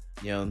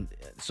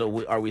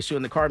 So are we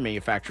suing the car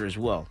manufacturer as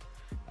well?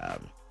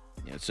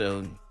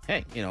 So,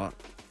 hey,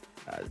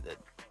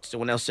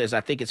 someone else says,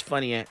 I think it's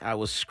funny I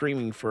was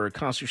screaming for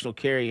constitutional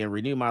carry and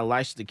renew my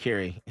license to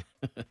carry.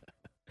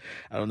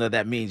 I don't know what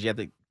that means.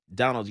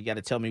 Donald, you got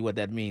to tell me what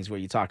that means,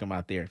 what you're talking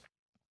about there.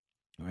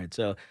 All right,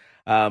 so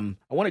I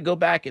want to go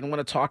back and I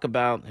want to talk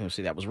about,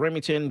 see, that was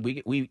Remington.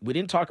 We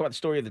didn't talk about the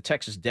story of the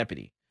Texas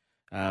deputy.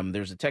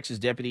 There's a Texas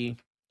deputy,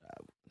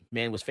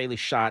 man was fatally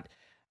shot,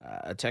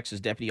 a Texas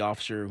deputy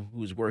officer who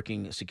was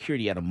working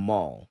security at a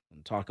mall.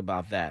 We'll talk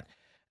about that.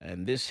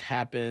 And this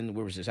happened,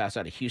 where was this?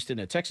 Outside of Houston.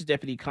 A Texas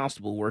deputy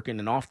constable working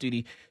an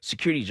off-duty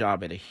security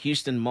job at a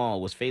Houston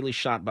mall was fatally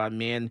shot by a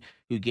man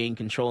who gained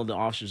control of the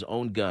officer's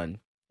own gun.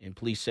 And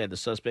police said the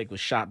suspect was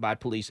shot by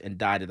police and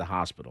died at the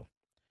hospital.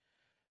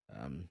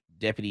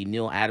 Deputy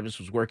Neil Adams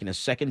was working a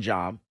second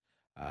job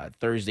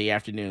Thursday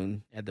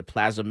afternoon at the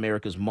Plaza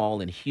Americas Mall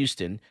in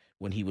Houston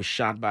when he was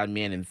shot by a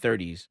man in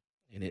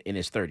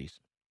his 30s.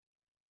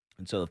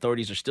 And so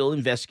authorities are still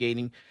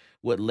investigating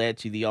what led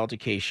to the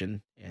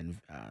altercation. And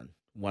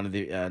one of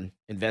the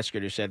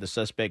investigators said the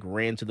suspect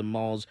ran to the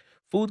mall's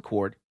food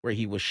court where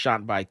he was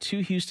shot by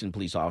two Houston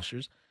police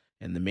officers.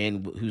 And the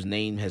man, whose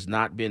name has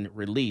not been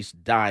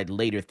released, died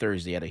later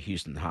Thursday at a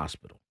Houston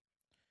hospital.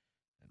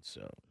 And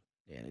so,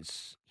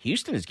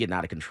 Houston is getting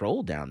out of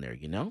control down there,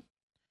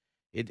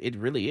 It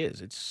really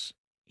is.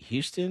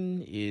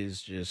 Houston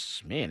is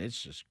just,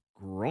 it's just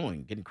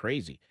growing, getting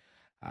crazy.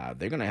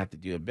 They're going to have to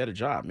do a better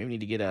job. Maybe we need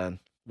to get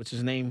what's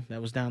his name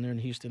that was down there in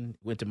Houston,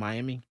 went to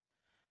Miami?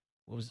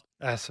 What was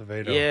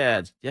Acevedo?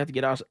 Yeah, you have to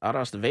get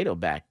Acevedo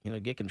back,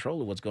 get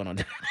control of what's going on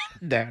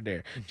down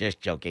there.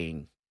 Just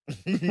joking.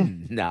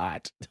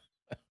 Not.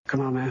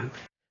 Come on, man.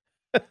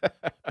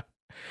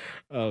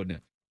 Oh,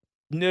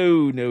 no.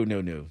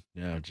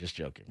 No, just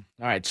joking.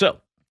 All right, so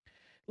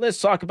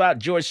let's talk about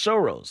George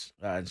Soros.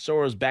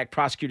 Soros-backed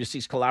prosecutor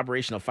seeks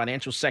collaboration of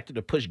financial sector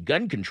to push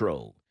gun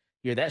control.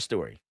 Hear that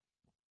story.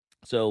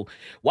 So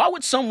why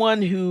would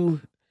someone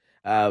who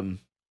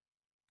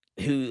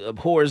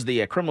abhors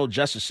the criminal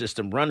justice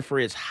system run for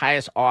its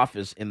highest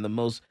office in the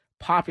most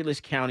populous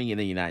county in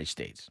the United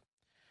States?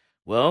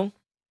 Well,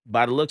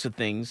 by the looks of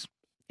things,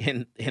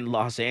 in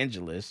Los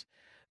Angeles,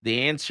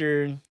 the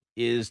answer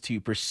is to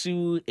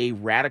pursue a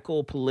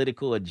radical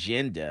political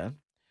agenda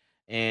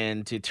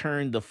and to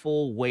turn the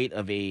full weight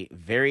of a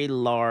very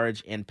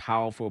large and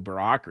powerful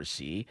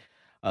bureaucracy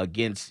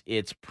against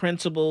its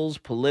principles,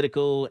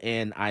 political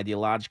and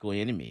ideological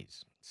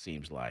enemies,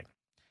 seems like.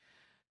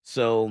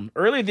 So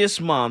earlier this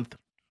month,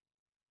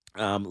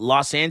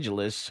 Los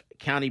Angeles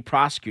County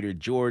Prosecutor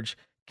George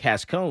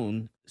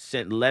Cascone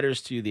sent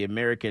letters to the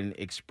American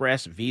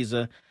Express,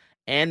 Visa,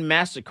 and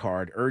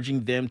MasterCard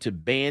urging them to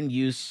ban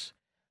use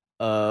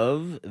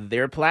of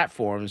their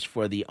platforms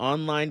for the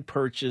online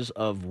purchase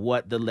of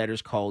what the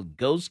letters called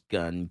ghost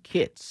gun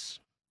kits.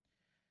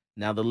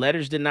 Now, the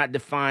letters did not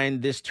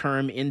define this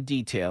term in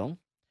detail,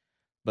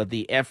 but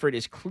the effort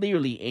is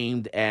clearly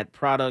aimed at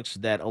products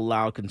that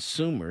allow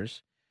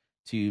consumers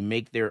to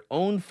make their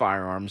own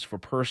firearms for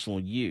personal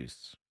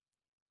use,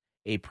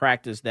 a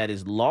practice that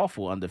is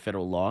lawful under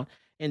federal law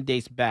and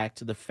dates back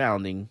to the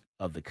founding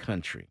of the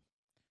country.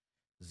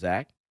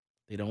 Zach,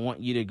 they don't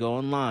want you to go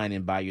online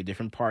and buy your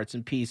different parts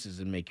and pieces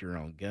and make your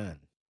own gun.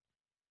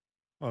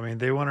 Well, I mean,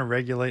 they want to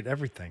regulate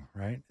everything,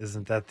 right?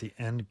 Isn't that the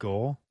end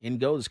goal? End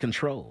goal is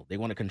control. They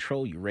want to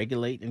control you,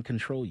 regulate and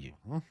control you.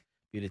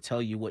 To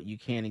tell you what you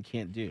can and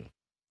can't do.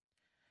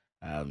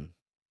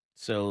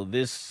 So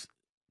this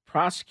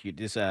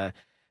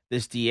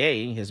this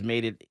DA has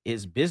made it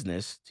his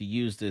business to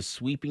use the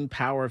sweeping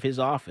power of his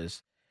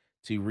office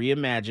to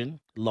reimagine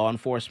law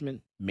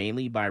enforcement,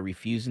 mainly by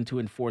refusing to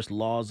enforce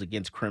laws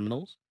against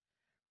criminals,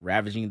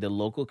 ravaging the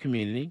local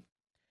community.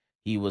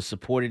 He was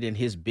supported in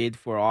his bid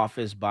for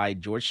office by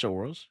George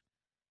Soros,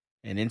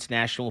 an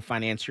international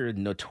financier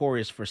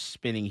notorious for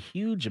spending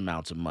huge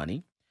amounts of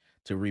money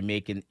to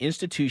remaking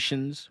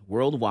institutions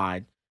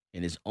worldwide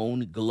in his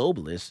own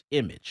globalist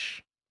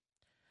image.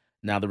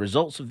 Now, the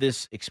results of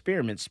this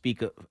experiment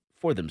speak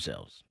for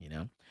themselves,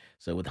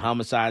 So with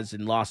homicides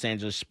in Los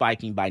Angeles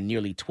spiking by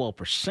nearly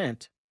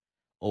 12%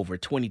 over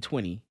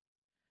 2020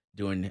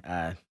 during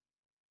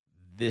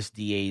this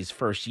DA's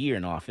first year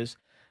in office,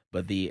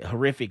 but the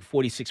horrific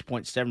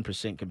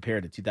 46.7%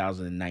 compared to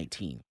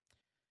 2019.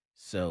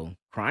 So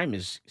crime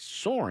is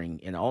soaring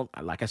in all,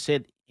 like I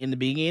said in the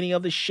beginning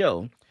of the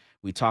show,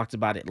 we talked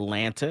about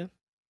Atlanta,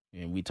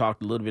 and we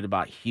talked a little bit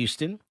about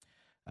Houston.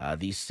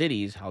 These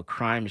cities, how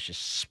crime is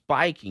just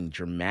spiking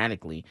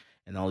dramatically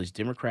in all these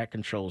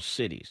Democrat-controlled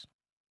cities.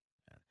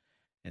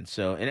 And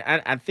so, and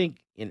I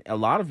think in a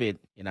lot of it,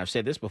 and I've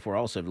said this before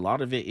also, a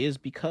lot of it is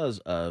because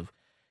of,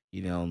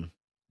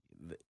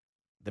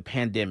 the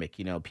pandemic.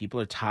 People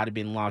are tired of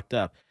being locked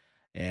up,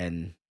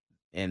 and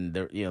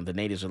the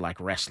natives are like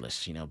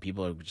restless.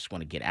 People just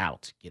want to get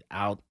out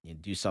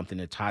and do something.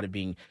 They're tired of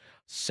being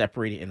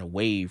separated and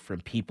away from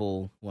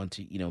people, want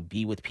to,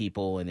 be with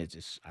people. And it's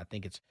just, I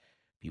think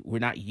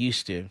we're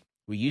used to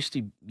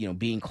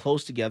being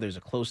close together as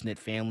a close-knit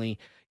family,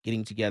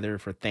 getting together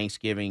for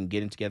Thanksgiving,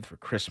 getting together for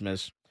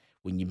Christmas,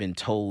 when you've been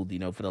told,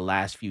 for the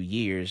last few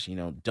years,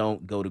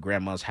 don't go to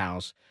grandma's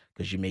house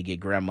because you may get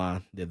grandma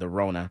the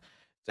Rona.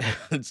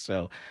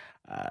 So,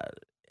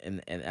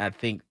 and I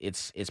think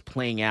it's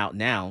playing out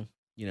now.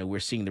 We're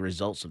seeing the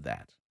results of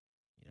that.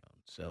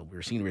 So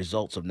we're seeing the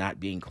results of not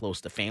being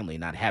close to family,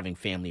 not having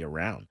family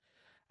around,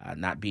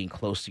 not being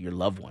close to your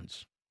loved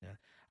ones.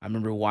 I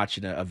remember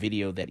watching a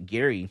video that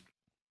Gary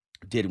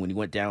did when he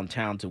went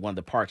downtown to one of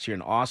the parks here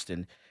in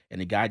Austin, and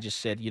the guy just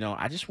said,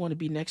 I just want to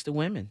be next to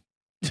women.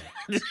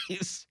 he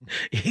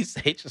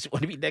just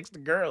want to be next to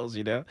girls.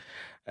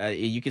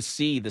 You could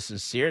see the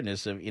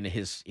sincereness of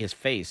his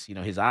face,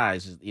 his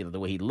eyes, the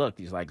way he looked.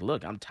 He's like,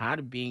 look, I'm tired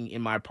of being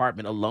in my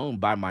apartment alone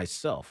by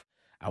myself.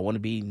 I want to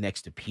be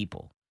next to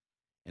people.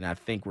 And I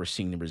think we're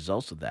seeing the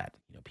results of that.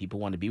 People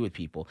want to be with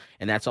people.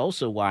 And that's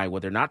also why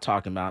what they're not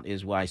talking about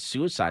is why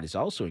suicide is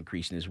also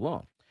increasing as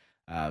well.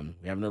 We're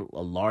having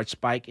a large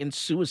spike in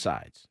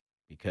suicides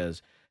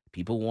because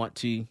people want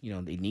to,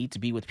 they need to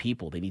be with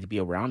people. They need to be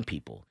around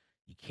people.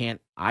 You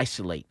can't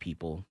isolate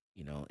people,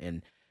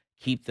 and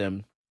keep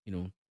them,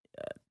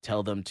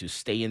 tell them to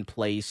stay in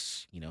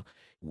place,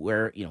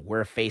 wear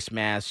a face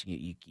mask.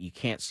 You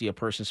can't see a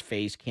person's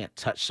face, can't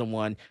touch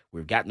someone.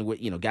 We've gotten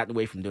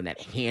away from doing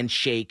that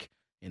handshake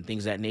and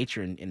things of that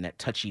nature, and that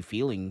touchy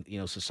feeling,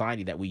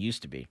 society that we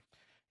used to be.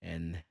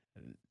 And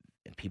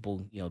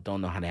people,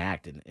 don't know how to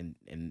act.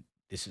 And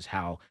this is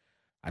how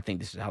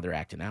they're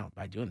acting out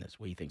by doing this.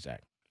 What do you think,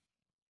 Zach?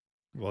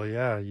 Well,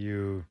 yeah,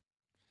 you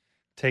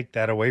take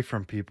that away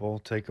from people,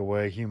 take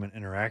away human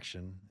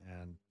interaction,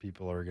 and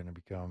people are going to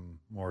become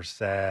more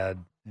sad,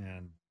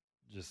 and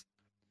just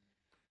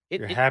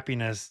your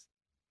happiness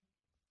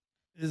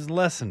is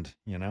lessened.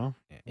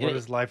 What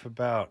is life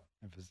about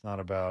if it's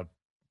not about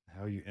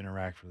how you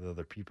interact with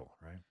other people,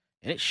 right?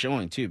 And it's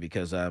showing too,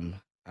 because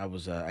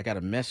I got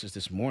a message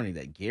this morning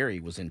that Gary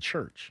was in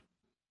church.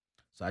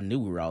 So I knew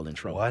we were all in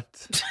trouble.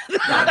 What?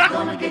 God's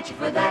gonna get you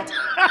for that.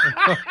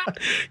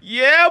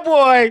 Yeah,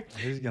 boy.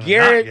 He's gonna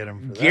not get him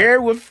for that.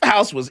 Gary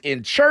House was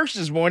in church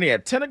this morning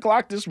at 10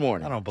 o'clock this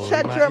morning. I don't believe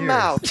Shut my your ears.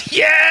 mouth.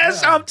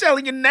 Yes, I'm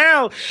telling you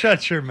now.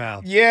 Shut your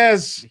mouth.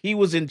 Yes, he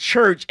was in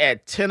church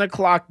at 10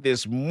 o'clock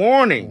this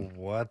morning.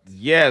 What?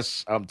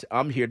 Yes,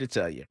 I'm here to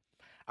tell you.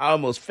 I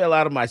almost fell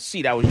out of my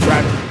seat. I was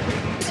driving.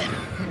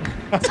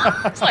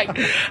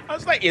 I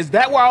was like, is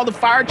that why all the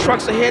fire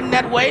trucks are heading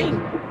that way?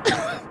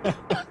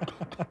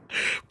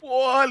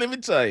 Boy, let me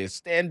tell you,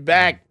 stand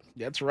back.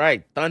 That's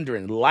right. Thunder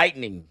and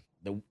lightning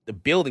the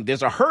building.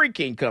 There's a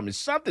hurricane coming.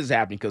 Something's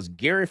happening because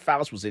Gary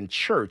Faust was in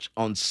church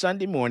on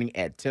Sunday morning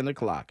at 10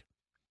 o'clock.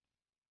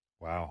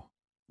 Wow.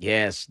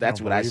 Yes,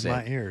 that's what I said.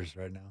 My ears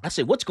right now. I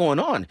said, "What's going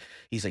on?"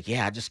 He's like,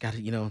 "Yeah, I just got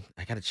to,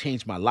 I got to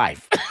change my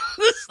life."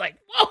 It's like,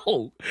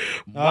 whoa.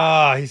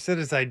 Wow. He said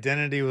his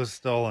identity was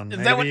stolen.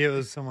 Maybe it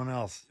was someone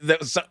else. That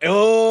was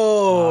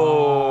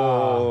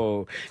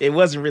it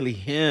wasn't really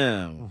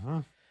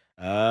him.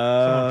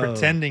 Someone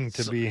pretending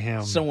to be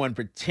him. Someone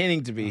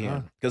pretending to be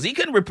him. Because he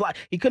couldn't reply.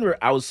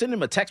 I was sending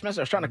him a text message.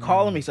 I was trying to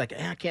call him. He's like,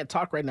 I can't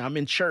talk right now. I'm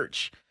in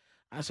church.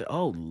 I said,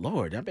 oh,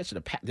 Lord, I bet you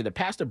did the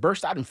pastor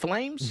burst out in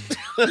flames?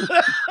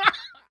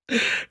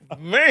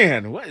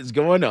 Man, what is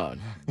going on?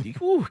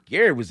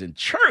 Gary was in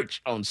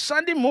church on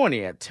Sunday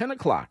morning at 10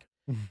 o'clock.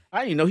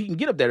 I didn't know he can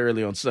get up that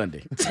early on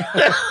Sunday.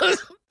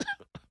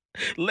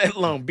 Let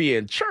alone be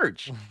in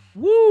church.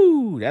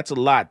 Woo, that's a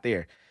lot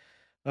there.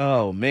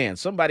 Oh, man,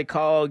 somebody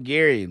call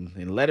Gary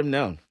and let him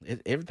know.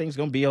 Everything's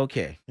going to be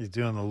okay. He's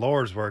doing the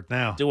Lord's work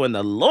now. Doing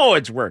the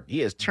Lord's work. He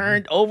has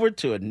turned over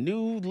to a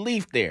new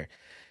leaf there.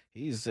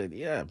 He said,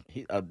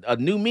 a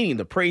new meaning,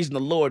 the praising the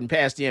Lord and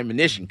pass the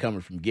ammunition coming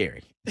from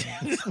Gary.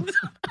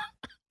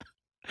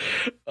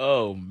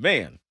 Oh,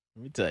 man.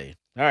 Let me tell you.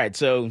 All right,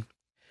 so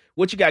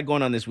what you got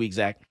going on this week,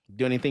 Zach?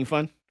 Doing anything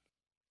fun?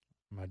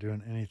 Am I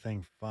doing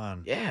anything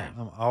fun? Yeah.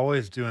 I'm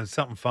always doing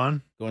something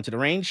fun. Going to the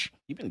range?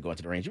 You've been going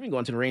to the range. You've been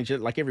going to the range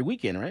like every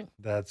weekend, right?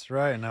 That's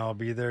right. And I'll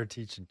be there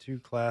teaching 2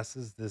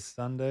 classes this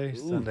Sunday.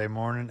 Ooh. Sunday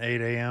morning,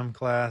 8 a.m.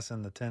 class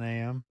and the 10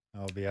 a.m.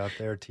 I'll be out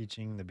there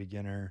teaching the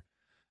beginner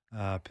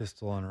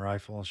pistol and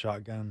rifle and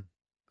shotgun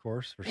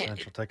course for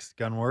Central Texas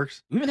Gun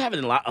Works. We've been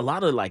having a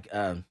lot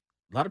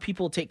of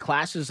people take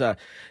classes that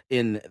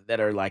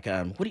are like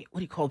what do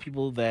you call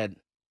people that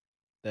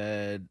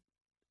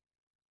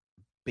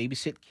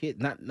babysit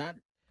kid? Not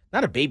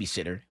a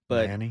babysitter,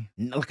 but nanny.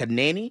 Like a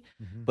nanny,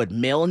 but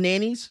male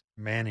nannies.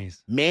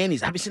 Mannies.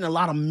 I've been seeing a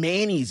lot of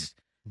mannies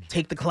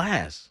take the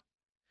class.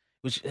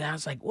 Which I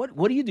was like,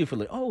 what do you do for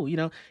living? Oh,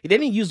 they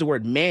didn't use the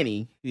word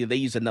manny. They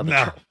use another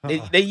term.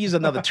 They use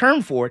another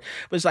term for it.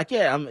 But it's like,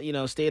 yeah,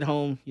 I'm stay at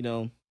home, I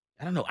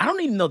don't know. I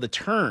don't even know the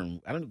term.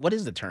 What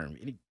is the term?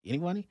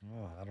 Anybody?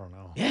 Oh, I don't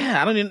know.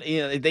 Yeah, I don't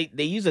even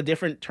they use a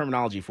different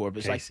terminology for it. But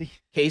it's Casey?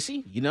 like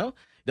Casey,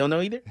 don't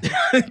know either.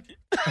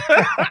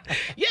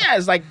 Yeah,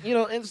 it's like,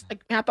 it's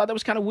like, I thought that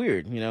was kind of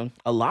weird.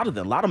 A lot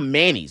of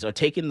mannies are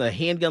taking the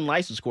handgun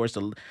license course.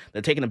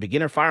 They're taking a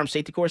beginner firearm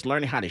safety course,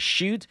 learning how to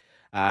shoot.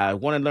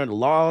 Want to learn the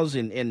laws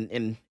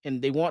and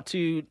they want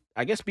to,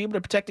 I guess, be able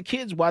to protect the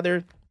kids while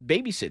they're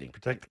babysitting.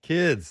 Protect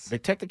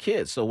the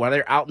kids. So while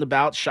they're out and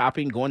about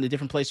shopping, going to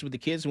different places with the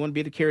kids, they want to be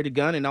able to carry the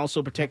gun and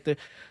also protect the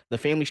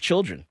family's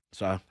children.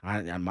 So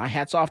my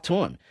hat's off to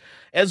them.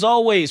 As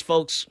always,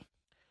 folks,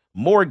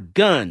 more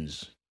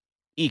guns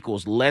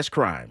equals less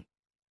crime.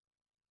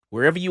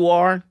 Wherever you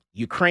are,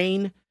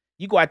 Ukraine,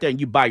 you go out there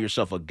and you buy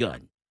yourself a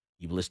gun.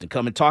 You've listened to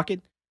Come and Talk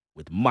It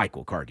with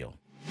Michael Cargill.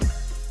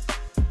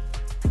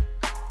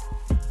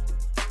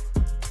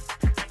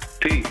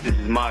 Peace, this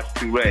is Maj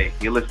Toure.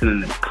 You're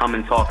listening to Come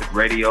and Talk It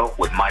Radio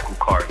with Michael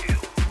Cargill.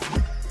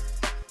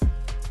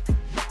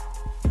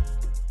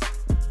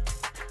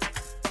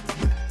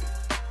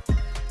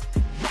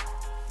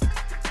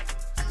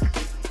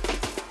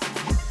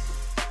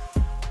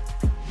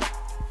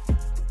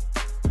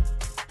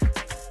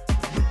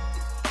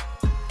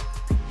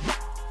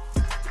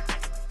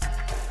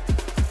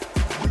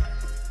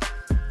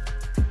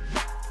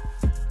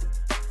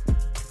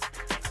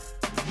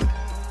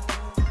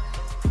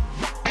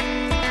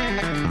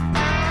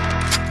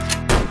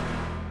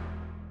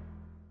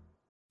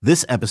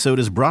 This episode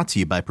is brought to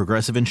you by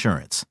Progressive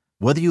Insurance.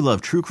 Whether you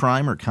love true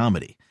crime or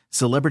comedy,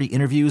 celebrity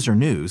interviews or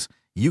news,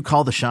 you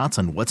call the shots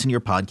on what's in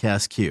your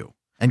podcast queue.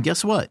 And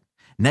guess what?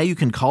 Now you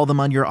can call them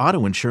on your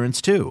auto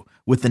insurance too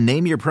with the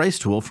Name Your Price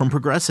tool from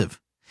Progressive.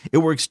 It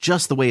works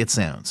just the way it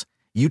sounds.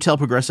 You tell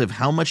Progressive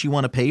how much you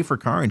want to pay for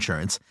car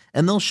insurance,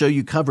 and they'll show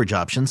you coverage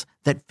options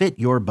that fit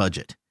your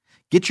budget.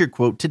 Get your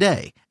quote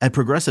today at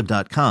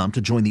Progressive.com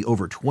to join the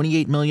over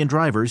 28 million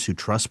drivers who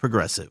trust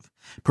Progressive.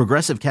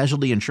 Progressive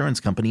Casualty Insurance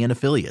Company and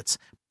Affiliates.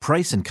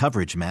 Price and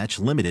coverage match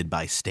limited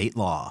by state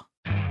law.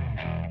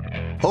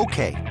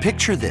 Okay,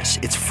 picture this.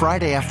 It's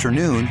Friday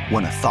afternoon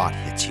when a thought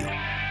hits you.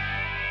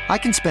 I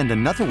can spend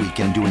another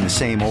weekend doing the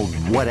same old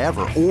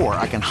whatever, or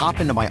I can hop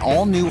into my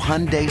all-new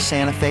Hyundai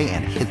Santa Fe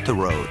and hit the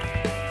road.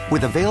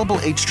 With available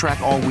H-Track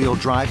all-wheel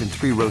drive and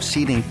 3-row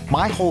seating,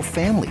 my whole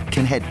family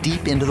can head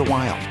deep into the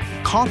wild.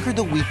 Conquer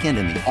the weekend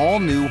in the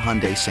all-new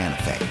Hyundai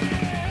Santa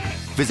Fe.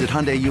 Visit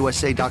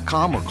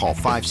HyundaiUSA.com or call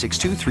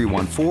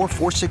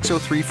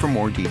 562-314-4603 for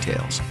more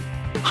details.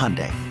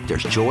 Hyundai,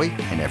 there's joy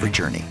in every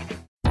journey.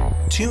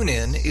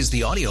 TuneIn is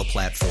the audio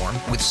platform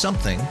with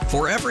something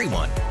for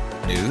everyone.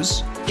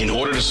 News. In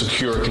order to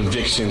secure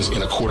convictions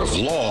in a court of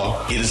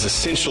law, it is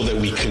essential that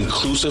we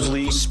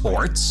conclusively.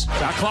 Sports.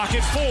 Shot clock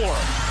at 4.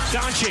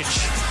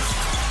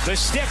 Doncic. The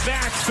step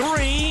back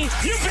 3.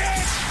 You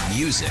bet.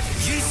 Music.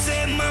 You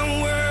set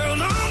my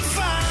world on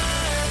fire.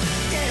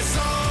 Yes,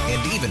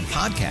 and even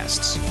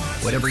podcasts.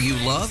 Whatever you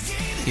love,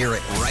 Hear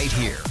it right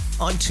here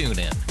on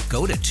TuneIn.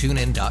 Go to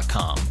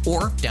TuneIn.com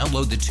or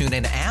download the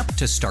TuneIn app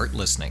to start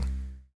listening.